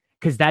playing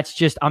because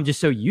I'm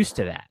just so used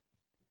to that.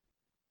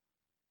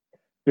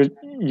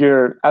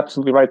 You're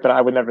absolutely right that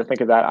I would never think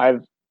of that. I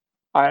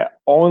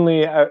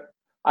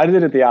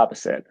did it the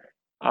opposite.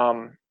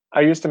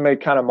 I used to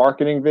make kind of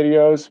marketing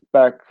videos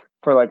back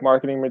for like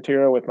marketing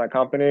material with my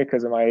company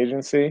because of my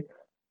agency.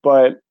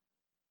 But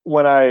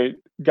when I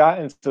got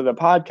into the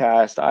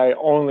podcast, I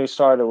only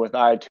started with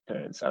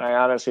iTunes, and I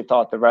honestly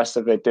thought the rest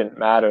of it didn't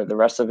matter. The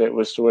rest of it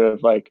was sort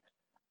of like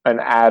an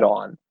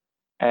add-on.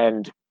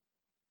 And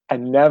I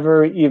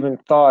never even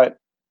thought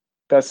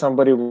that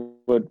somebody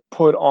would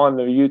put on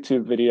the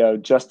YouTube video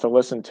just to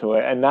listen to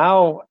it. And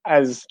now,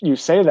 as you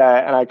say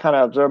that, and I kind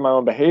of observe my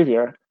own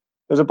behavior,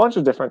 there's a bunch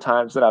of different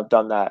times that I've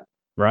done that.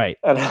 Right.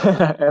 And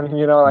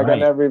right. I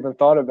never even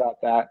thought about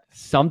that.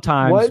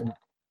 Sometimes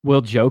we'll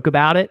joke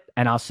about it,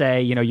 and I'll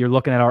say, you're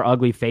looking at our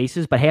ugly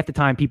faces, but half the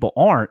time people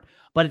aren't.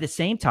 But at the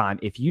same time,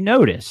 if you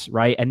notice,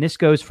 right, and this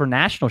goes for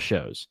national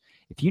shows,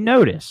 if you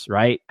notice,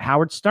 right,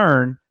 Howard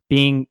Stern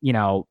being,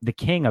 the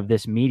king of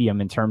this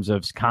medium in terms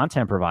of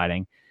content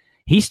providing,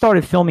 he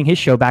started filming his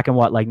show back in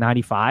like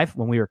 95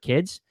 when we were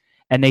kids,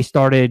 and they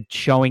started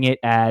showing it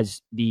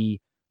as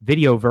the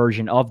video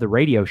version of the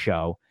radio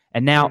show.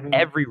 And now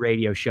every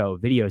radio show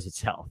videos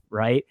itself,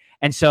 right?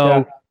 And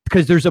so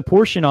because there's a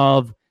portion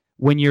of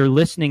when you're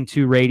listening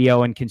to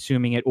radio and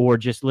consuming it, or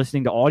just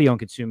listening to audio and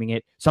consuming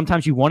it,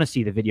 sometimes you want to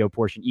see the video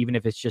portion, even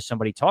if it's just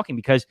somebody talking,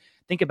 because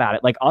think about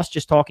it, like us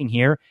just talking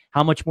here,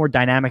 how much more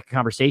dynamic a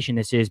conversation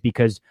this is,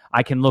 because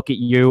I can look at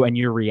you and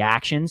your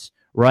reactions,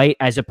 right?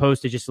 As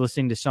opposed to just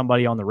listening to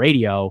somebody on the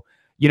radio.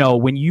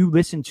 When you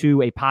listen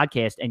to a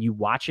podcast and you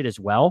watch it as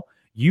well,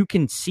 you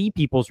can see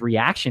people's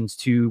reactions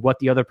to what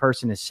the other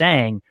person is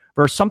saying,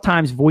 versus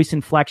sometimes voice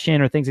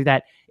inflection or things like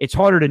that. It's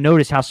harder to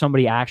notice how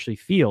somebody actually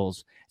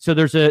feels. So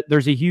there's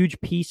a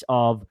huge piece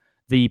of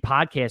the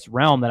podcast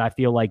realm that I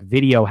feel like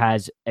video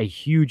has a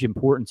huge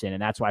importance in.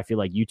 And that's why I feel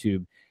like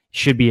YouTube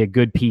should be a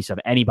good piece of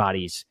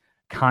anybody's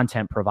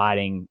content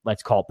providing,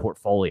 let's call it,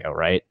 portfolio,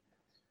 right?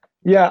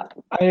 Yeah,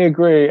 I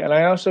agree. And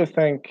I also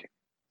think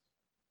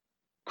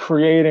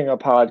creating a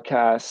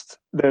podcast,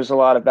 there's a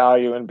lot of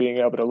value in being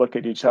able to look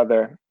at each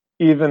other,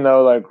 even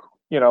though like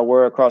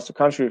we're across the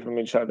country from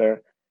each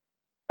other,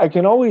 I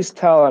can always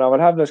tell, and I would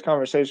have this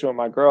conversation with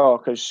my girl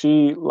because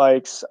she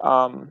likes,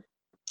 God,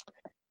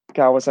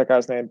 what's that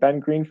guy's name?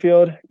 Ben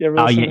Greenfield. You ever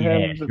listen to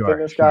him, the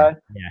fitness guy?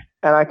 Yeah.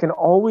 And I can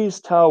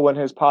always tell when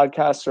his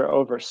podcasts are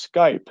over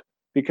Skype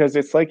because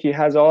it's like he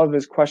has all of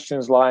his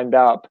questions lined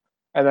up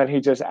and then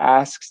he just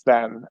asks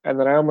them. And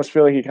then I almost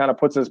feel like he kind of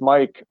puts his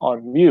mic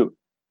on mute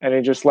and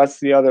he just lets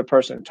the other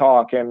person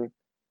talk. And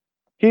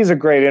he's a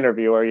great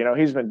interviewer.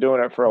 He's been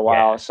doing it for a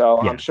while.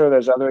 So I'm sure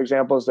there's other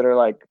examples that are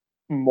like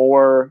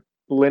more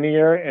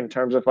linear in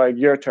terms of like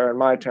your turn,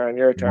 my turn,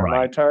 your turn,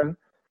 my turn.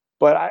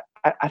 But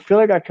I feel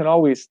like I can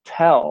always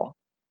tell.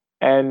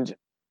 And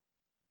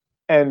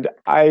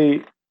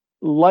I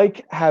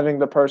like having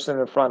the person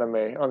in front of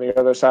me on the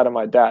other side of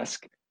my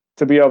desk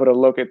to be able to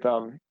look at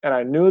them. And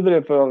I knew that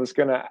if I was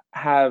going to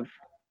have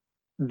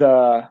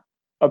the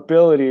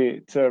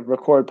ability to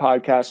record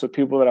podcasts with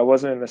people that I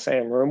wasn't in the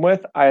same room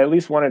with, I at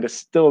least wanted to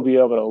still be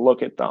able to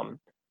look at them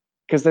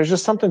because there's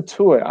just something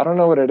to it. I don't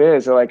know what it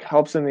is. It like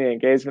helps in the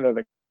engagement of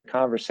the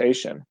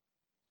conversation.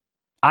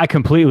 I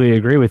completely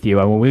agree with you.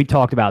 When we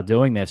talked about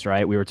doing this,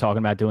 right, we were talking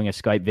about doing a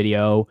Skype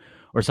video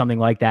or something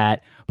like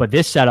that. But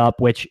this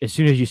setup, which as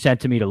soon as you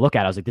sent to me to look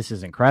at, I was like, this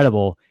is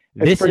incredible.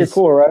 It's pretty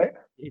cool, right?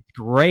 It's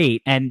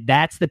great. And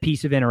that's the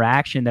piece of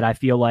interaction that I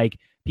feel like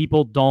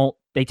people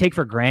they take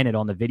for granted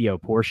on the video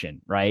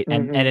portion, right?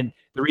 Mm-hmm. And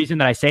the reason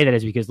that I say that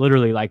is because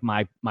literally like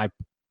my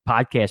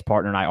podcast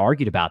partner and I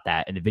argued about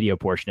that in the video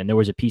portion. And there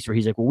was a piece where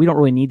he's like, well, we don't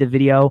really need the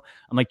video.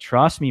 I'm like,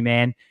 trust me,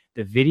 man,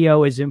 the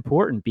video is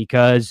important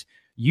because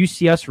you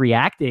see us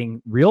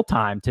reacting real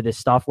time to this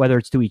stuff, whether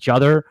it's to each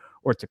other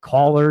or to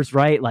callers,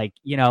 right? Like,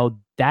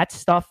 that's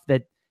stuff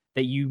that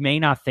you may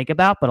not think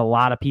about, but a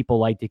lot of people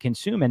like to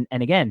consume. And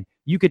again,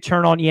 you could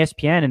turn on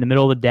ESPN in the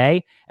middle of the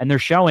day and they're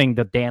showing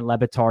the Dan Le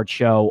Batard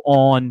show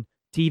on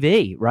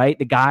TV, right?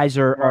 The guys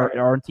are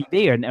on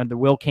TV and the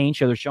Will Cain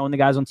show, they're showing the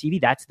guys on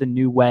TV. That's the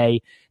new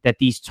way that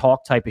these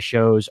talk type of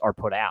shows are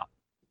put out.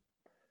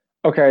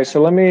 Okay.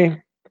 So let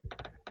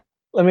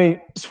me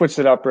switch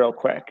it up real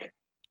quick.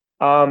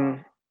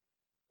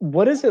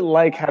 What is it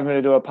like having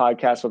to do a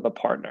podcast with a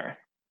partner?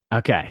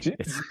 Okay.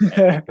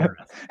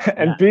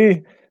 And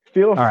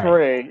feel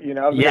free,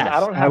 because yes, I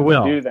don't have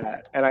to do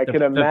that. And I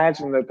can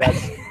imagine that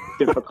that's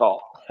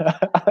difficult.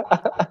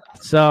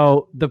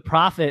 So the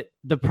prophet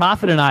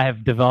and I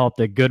have developed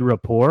a good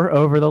rapport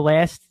over the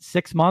last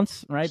 6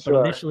 months, right? Sure.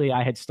 But initially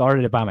I had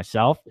started it by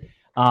myself.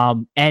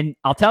 And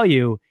I'll tell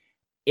you,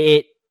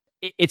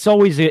 it's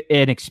always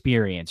an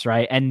experience,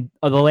 right? And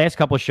the last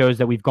couple of shows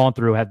that we've gone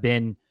through have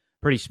been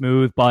pretty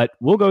smooth, but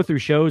we'll go through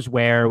shows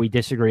where we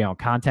disagree on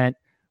content,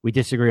 we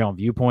disagree on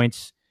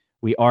viewpoints,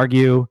 we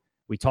argue,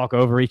 we talk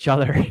over each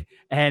other,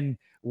 and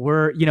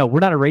we're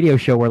not a radio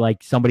show where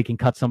like somebody can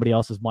cut somebody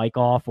else's mic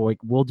off, or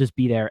we'll just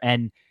be there.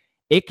 And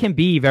it can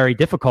be very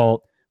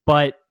difficult,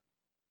 but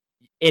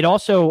it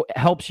also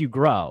helps you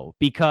grow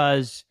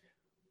because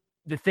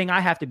the thing I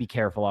have to be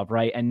careful of,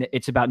 right? And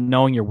it's about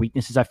knowing your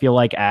weaknesses, I feel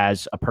like,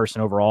 as a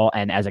person overall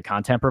and as a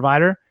content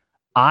provider.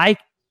 I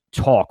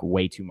talk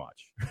way too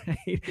much.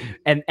 Right?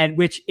 And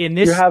which in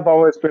this... You have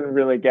always been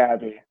really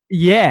gabby.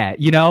 Yeah.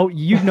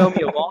 You've known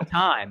me a long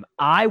time.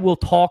 I will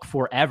talk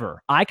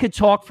forever. I could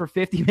talk for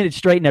 50 minutes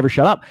straight and never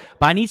shut up.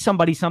 But I need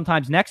somebody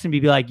sometimes next to me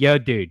to be like, yo,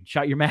 dude,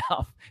 shut your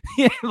mouth.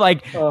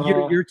 Like,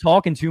 you're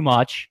talking too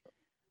much.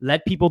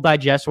 Let people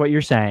digest what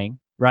you're saying.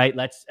 Right.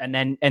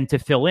 And to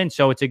fill in.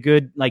 So it's a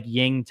good like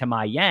yin to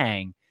my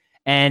yang.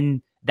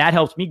 And that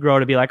helps me grow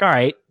to be like, all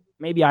right,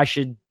 maybe I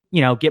should,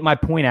 get my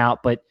point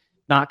out, but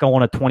not go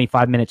on a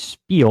 25-minute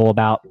spiel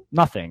about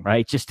nothing,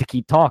 right? Just to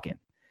keep talking.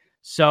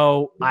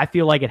 So I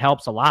feel like it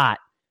helps a lot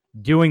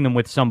doing them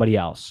with somebody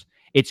else.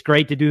 It's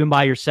great to do them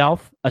by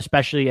yourself,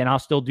 especially, and I'll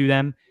still do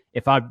them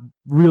if I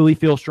really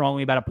feel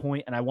strongly about a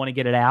point and I want to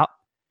get it out.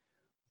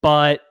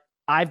 But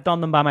I've done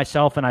them by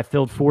myself and I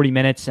filled 40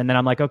 minutes and then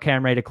I'm like, okay,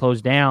 I'm ready to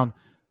close down.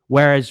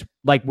 Whereas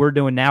like we're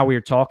doing now, we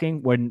were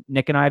talking when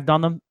Nick and I have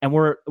done them and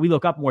we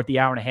look up more at the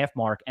hour and a half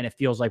mark and it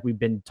feels like we've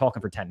been talking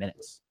for 10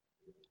 minutes.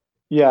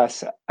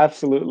 Yes,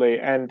 absolutely.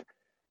 And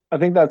I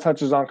think that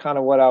touches on kind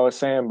of what I was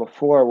saying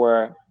before,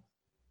 where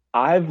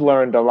I've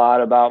learned a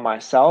lot about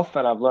myself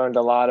and I've learned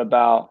a lot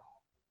about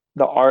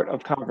the art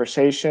of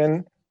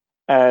conversation.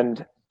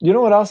 And you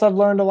know what else I've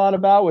learned a lot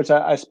about, which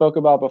I spoke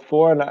about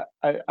before, and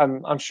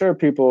I'm sure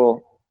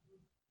people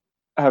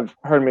have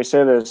heard me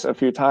say this a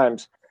few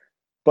times,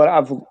 but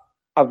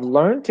I've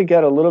learned to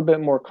get a little bit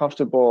more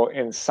comfortable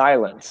in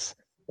silence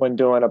when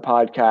doing a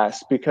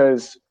podcast,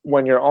 because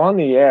when you're on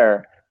the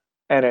air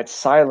and it's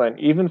silent,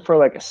 even for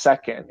like a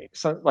second,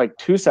 like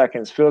 2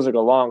 seconds feels like a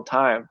long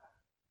time.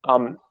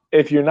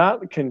 If you're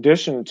not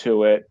conditioned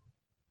to it,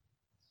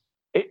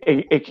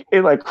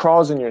 it like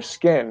crawls in your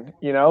skin,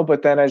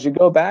 but then as you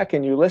go back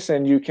and you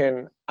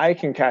listen, I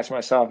can catch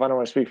myself. I don't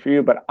want to speak for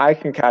you, but I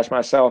can catch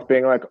myself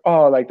being like,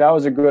 oh, like that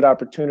was a good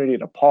opportunity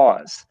to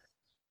pause.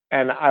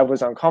 And I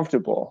was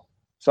uncomfortable.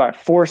 So I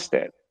forced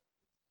it.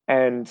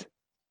 And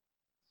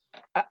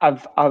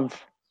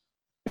I've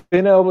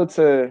been able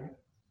to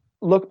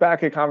look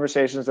back at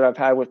conversations that I've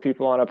had with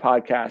people on a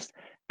podcast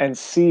and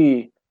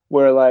see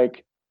where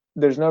like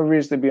there's no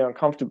reason to be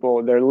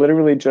uncomfortable. They're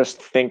literally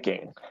just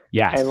thinking.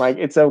 Yes. And like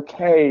it's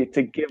okay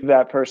to give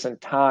that person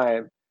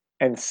time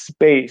and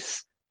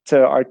space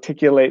to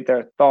articulate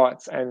their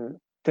thoughts and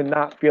to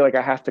not feel like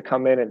I have to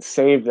come in and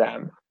save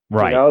them.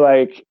 Right. You know,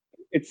 like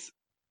it's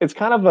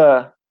kind of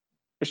a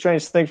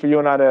strange thing for you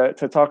and I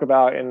to talk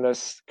about in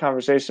this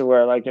conversation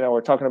where like, you know,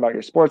 we're talking about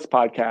your sports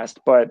podcast,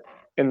 but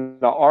in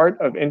the art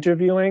of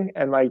interviewing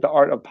and like the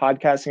art of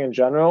podcasting in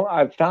general,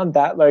 I've found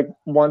that like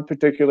one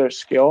particular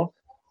skill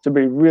to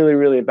be really,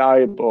 really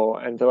valuable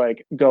and to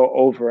like go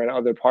over in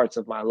other parts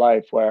of my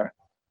life where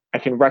I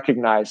can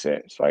recognize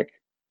it. It's like,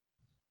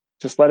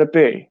 just let it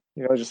be,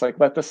 you know, just like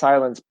let the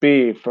silence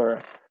be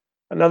for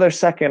another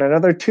second,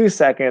 another 2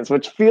 seconds,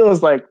 which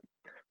feels like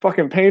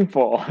fucking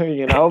painful,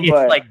 you know. It's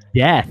like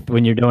death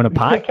when you're doing a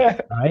podcast,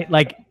 right?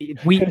 Like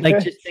if we like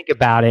just think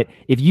about it.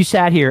 If you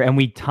sat here and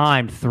we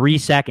timed 3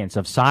 seconds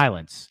of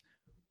silence,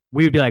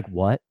 we would be like,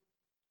 "What?"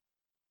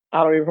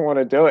 I don't even want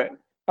to do it.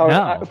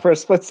 For a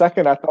split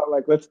second, I thought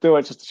like, "Let's do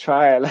it just to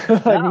try it."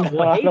 Like, no,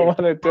 I don't want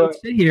to do it.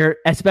 Sit here,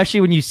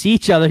 especially when you see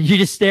each other, you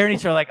just stare at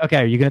each other like, "Okay,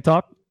 are you gonna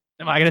talk?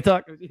 Am I gonna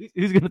talk?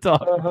 Who's gonna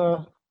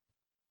talk?"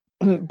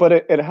 But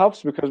it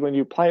helps because when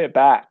you play it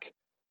back,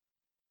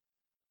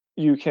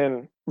 you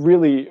can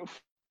really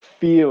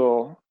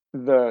feel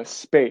the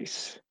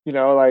space, you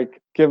know,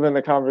 like giving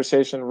the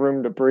conversation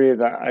room to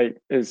breathe.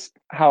 Is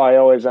how I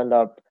always end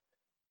up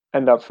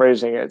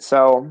phrasing it.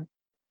 So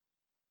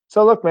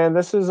look, man,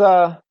 this is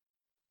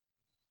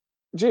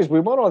geez, we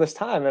went all this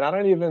time, and I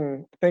don't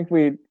even think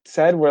we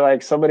said where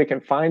like somebody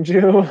can find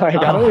you. Like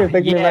I don't even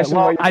think we mentioned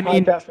what your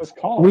podcast was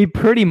called. We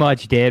pretty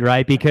much did,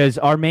 right? Because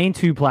our main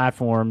 2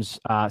 platforms.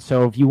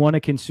 So if you want to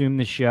consume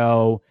the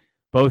show,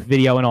 both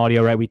video and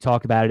audio, right? We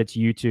talked about it. It's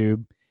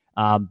YouTube.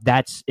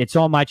 It's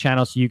on my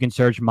channel, so you can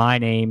search my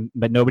name,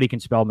 but nobody can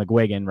spell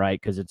McGuigan,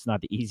 right? Because it's not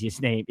the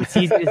easiest name. It's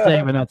easy to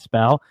say but not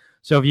spell.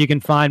 So if you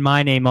can find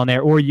my name on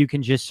there, or you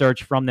can just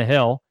search From the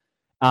Hill.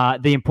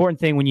 The important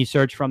thing when you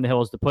search From the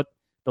Hill is to put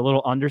the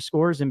little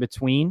underscores in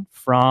between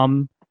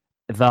From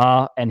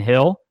the and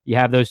Hill. You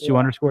have those 2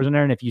 underscores in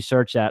there, and if you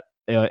search that,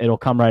 it'll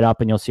come right up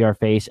and you'll see our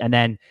face. And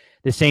then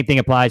the same thing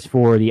applies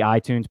for the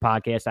iTunes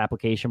podcast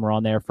application. We're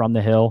on there, From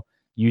the Hill.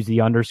 Use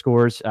the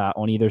underscores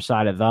on either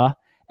side of the,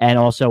 and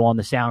also on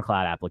the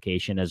SoundCloud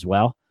application as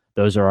well.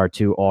 Those are our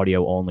 2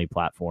 audio only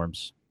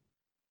platforms.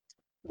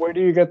 Where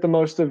do you get the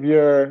most of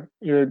your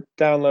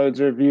downloads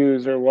or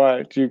views or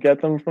what? Do you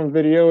get them from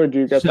video or do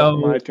you get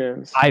them from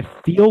iTunes? I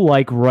feel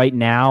like right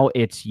now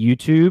it's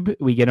YouTube.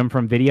 We get them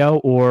from video,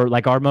 or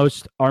like our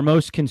most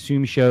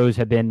consumed shows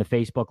have been the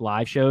Facebook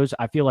Live shows.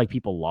 I feel like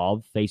people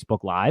love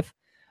Facebook Live.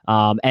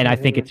 And I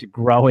think it's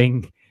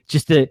growing.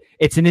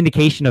 It's an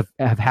indication of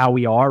how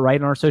we are right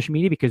on our social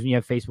media, because when you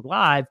have Facebook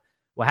Live,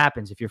 what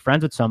happens if you're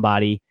friends with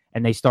somebody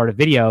and they start a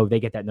video, they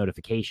get that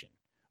notification,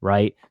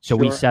 right? So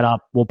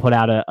we'll put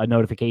out a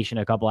notification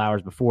a couple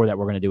hours before that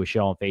we're going to do a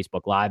show on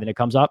Facebook Live, and it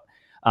comes up,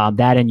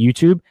 that in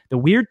YouTube. The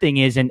weird thing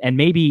is, and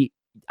maybe,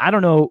 I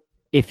don't know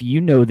if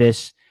you know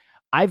this,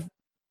 I've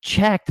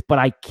checked, but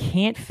I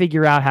can't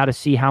figure out how to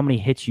see how many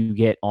hits you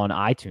get on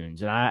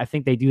iTunes. And I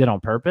think they do that on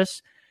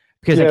purpose.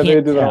 Because I can't they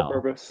do tell. that on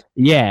purpose.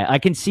 Yeah, I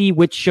can see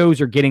which shows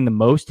are getting the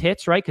most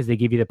hits, right? Because they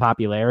give you the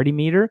popularity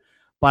meter,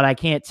 but I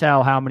can't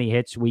tell how many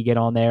hits we get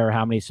on there or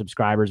how many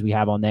subscribers we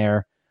have on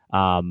there.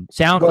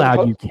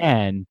 SoundCloud you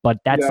can, but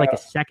that's like a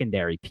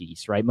secondary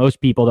piece, right? Most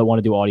people that want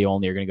to do audio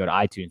only are going to go to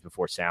iTunes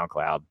before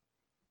SoundCloud.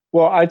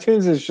 Well,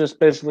 iTunes is just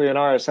basically an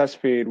RSS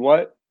feed.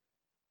 What,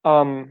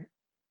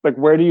 like,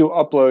 where do you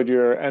upload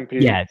your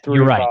MP3? Yeah,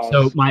 you're right.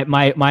 Files? So my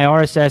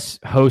RSS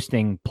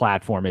hosting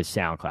platform is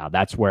SoundCloud.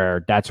 That's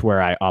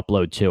where I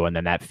upload to, and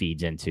then that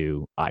feeds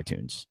into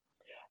iTunes.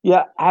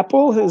 Yeah,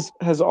 Apple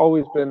has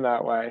always been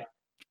that way.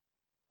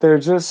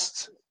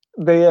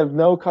 They have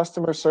no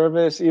customer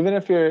service. Even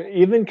if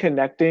you're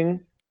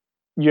connecting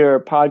your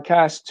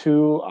podcast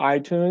to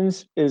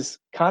iTunes is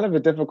kind of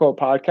a difficult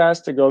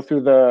podcast to go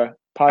through the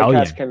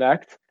Podcast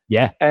Connect.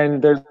 Yeah.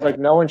 And there's like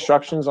no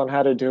instructions on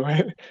how to do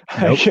it.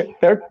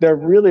 Nope. They're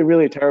really,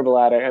 really terrible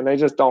at it, and they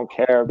just don't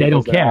care. They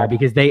don't care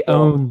because they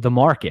own the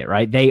market,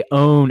 right? They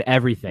own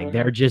everything. Mm-hmm.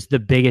 They're just the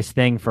biggest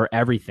thing for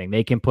everything.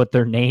 They can put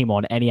their name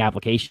on any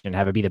application and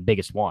have it be the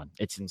biggest one.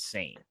 It's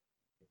insane.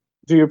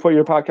 Do you put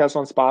your podcast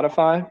on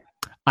Spotify?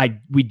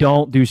 We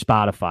don't do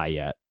Spotify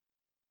yet.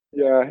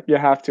 Yeah, you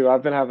have to.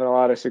 I've been having a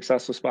lot of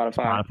success with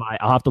Spotify.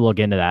 I'll have to look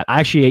into that.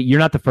 Actually, you're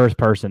not the first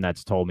person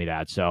that's told me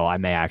that, so I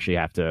may actually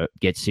have to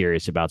get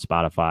serious about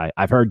Spotify.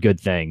 I've heard good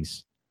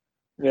things.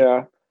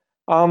 Yeah.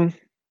 I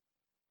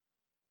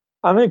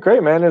mean,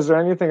 great, man. Is there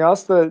anything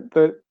else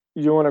that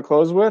you want to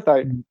close with?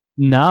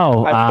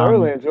 No. I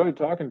thoroughly enjoyed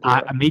talking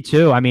to you. Me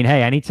too. I mean,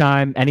 hey,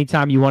 anytime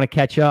you want to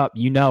catch up,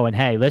 and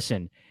hey,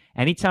 listen,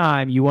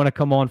 anytime you want to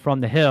come on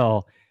From the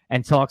Hill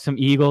and talk some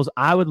Eagles,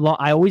 I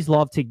always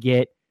love to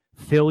get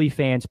Philly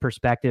fans'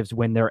 perspectives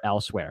when they're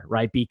elsewhere,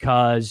 right?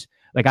 Because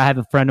like I have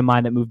a friend of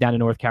mine that moved down to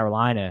North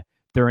Carolina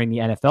during the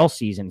NFL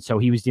season. So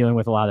he was dealing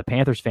with a lot of the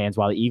Panthers fans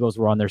while the Eagles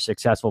were on their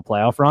successful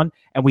playoff run.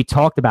 And we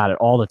talked about it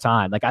all the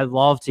time. Like, I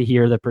love to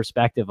hear the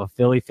perspective of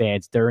Philly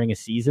fans during a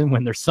season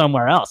when they're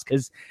somewhere else.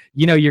 Cause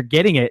you're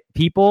getting it.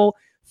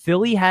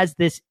 Philly has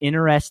this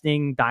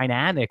interesting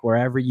dynamic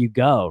wherever you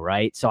go.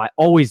 Right. So I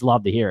always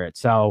love to hear it.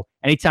 So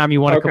anytime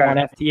you want to come on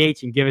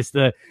FTH and give us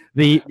the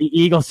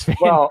Eagles fan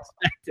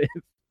perspective.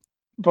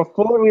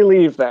 Before we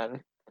leave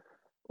then,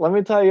 let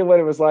me tell you what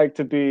it was like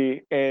to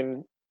be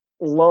in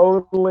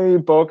lonely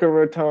Boca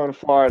Raton,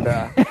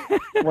 Florida,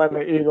 when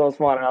the Eagles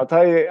won. I'll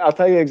tell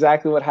you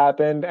exactly what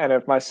happened, and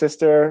if my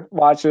sister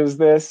watches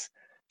this,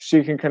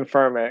 she can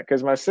confirm it.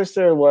 Because my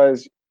sister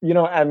was,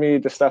 Emmy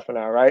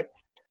DeStefano, right?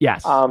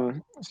 Yes.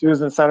 She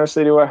was in Center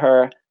City with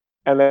her,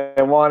 and they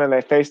won, and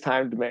they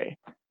FaceTimed me.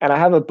 And I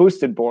have a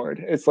boosted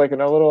board. It's like a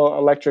little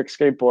electric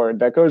skateboard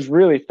that goes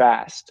really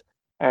fast,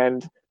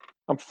 and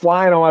I'm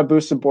flying on my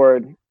boosted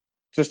board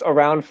just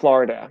around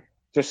Florida,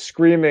 just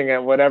screaming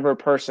at whatever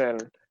person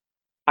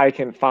I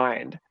can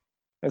find.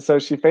 And so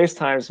she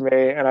FaceTimes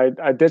me, and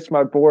I ditched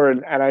my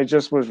board, and I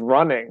just was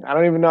running. I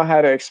don't even know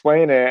how to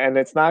explain it, and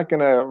it's not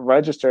going to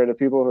register to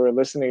people who are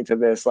listening to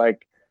this,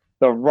 like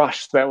the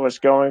rush that was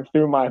going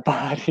through my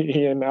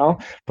body,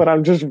 But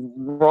I'm just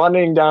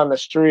running down the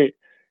street.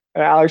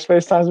 And Alex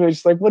FaceTimes me,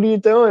 just like, "What are you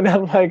doing?"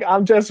 I'm like,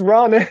 "I'm just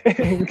running."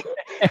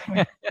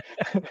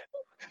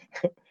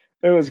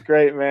 It was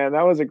great, man.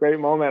 That was a great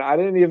moment. I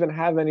didn't even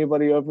have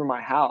anybody over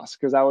my house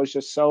because I was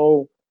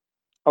so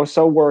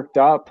worked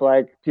up.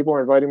 Like, people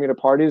were inviting me to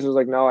parties. I was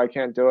like, no, I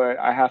can't do it.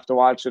 I have to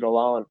watch it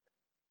alone.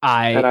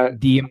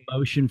 The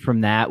emotion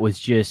from that was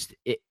just,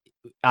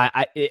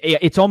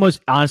 it's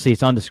almost, honestly,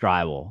 it's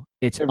undescribable.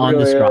 It's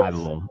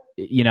undescribable,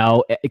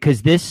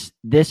 because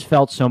this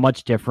felt so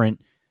much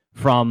different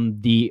from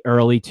the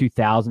early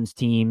 2000s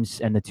teams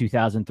and the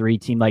 2003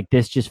 team. Like,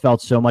 this just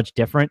felt so much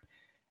different.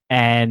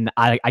 And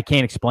I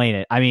can't explain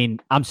it. I mean,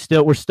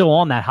 we're still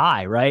on that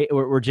high, right?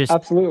 We're just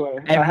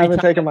absolutely. I haven't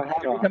taken my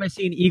hat off. Every time I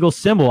see an Eagles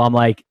symbol, I'm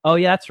like, oh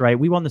yeah, that's right.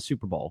 We won the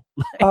Super Bowl.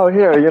 Oh,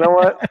 here, you know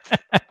what?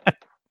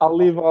 I'll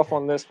leave off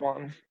on this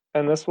one,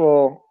 and this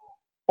will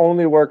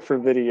only work for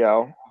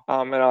video.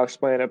 And I'll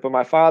explain it. But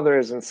my father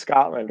is in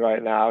Scotland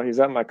right now. He's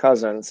at my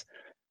cousin's,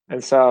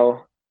 and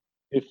so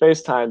he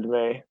FaceTimed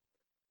me,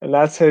 and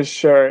that's his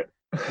shirt.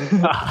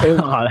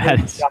 That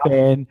is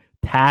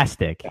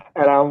fantastic.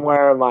 And I'm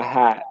wearing my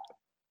hat.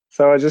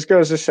 So it just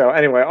goes to show.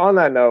 Anyway, on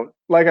that note,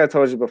 like I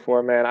told you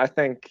before, man, I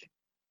think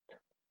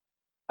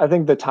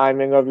the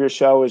timing of your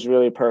show is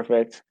really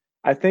perfect.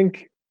 I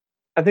think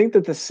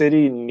that the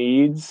city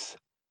needs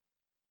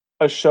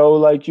a show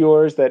like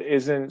yours that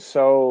isn't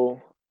so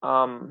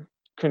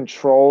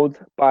controlled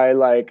by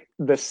like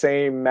the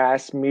same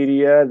mass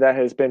media that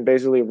has been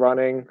basically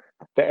running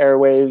the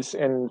airwaves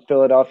in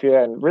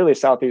Philadelphia and really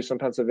southeastern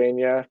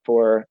Pennsylvania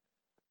for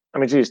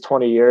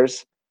 20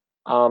 years.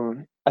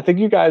 I think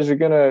you guys are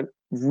gonna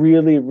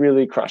really,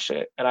 really crush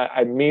it. And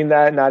I mean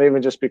that not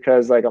even just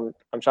because like I'm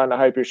trying to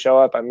hype your show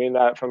up. I mean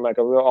that from like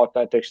a real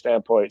authentic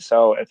standpoint.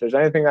 So if there's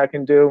anything I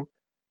can do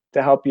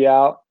to help you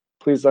out,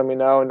 please let me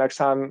know. Next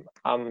time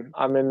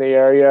I'm in the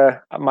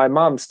area, my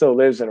mom still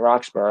lives in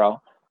Roxborough,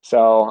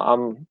 so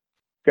I'm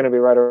gonna be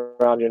right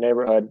around your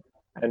neighborhood.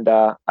 And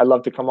I'd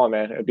love to come on,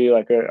 man. It'd be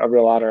like a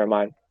real honor of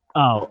mine.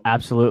 Oh,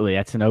 absolutely.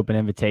 That's an open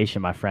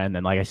invitation, my friend.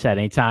 And like I said,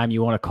 anytime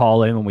you want to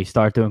call in when we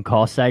start doing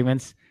call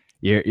segments,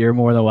 you're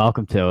more than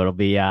welcome to. It'll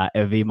be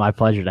my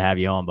pleasure to have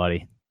you on,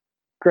 buddy.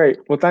 Great.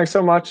 Well, thanks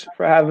so much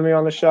for having me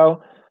on the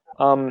show.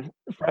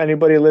 For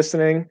anybody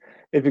listening,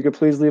 if you could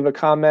please leave a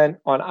comment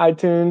on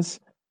iTunes.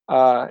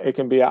 It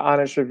can be an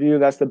honest review.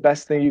 That's the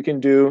best thing you can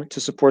do to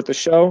support the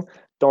show.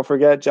 Don't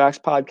forget, Jack's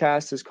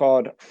podcast is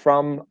called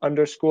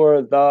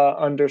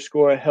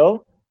From_the_Hill.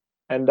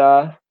 And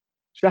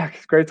Jack,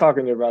 it's great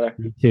talking to you, brother.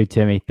 You too,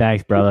 Timmy.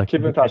 Thanks, brother.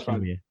 Keep in touch,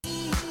 man.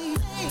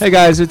 Hey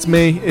guys, it's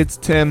me. It's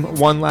Tim.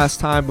 One last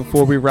time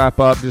before we wrap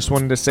up, just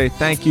wanted to say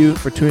thank you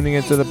for tuning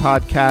into the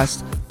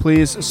podcast.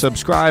 Please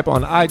subscribe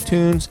on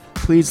iTunes.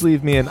 Please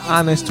leave me an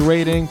honest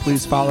rating.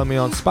 Please follow me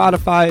on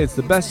Spotify. It's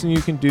the best thing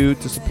you can do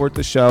to support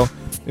the show.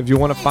 If you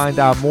want to find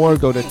out more,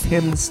 go to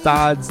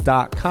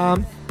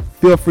timstods.com.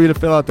 Feel free to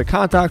fill out the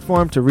contact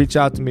form to reach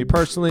out to me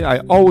personally. I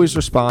always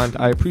respond.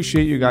 I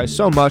appreciate you guys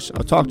so much.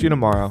 I'll talk to you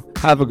tomorrow.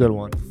 Have a good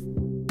one.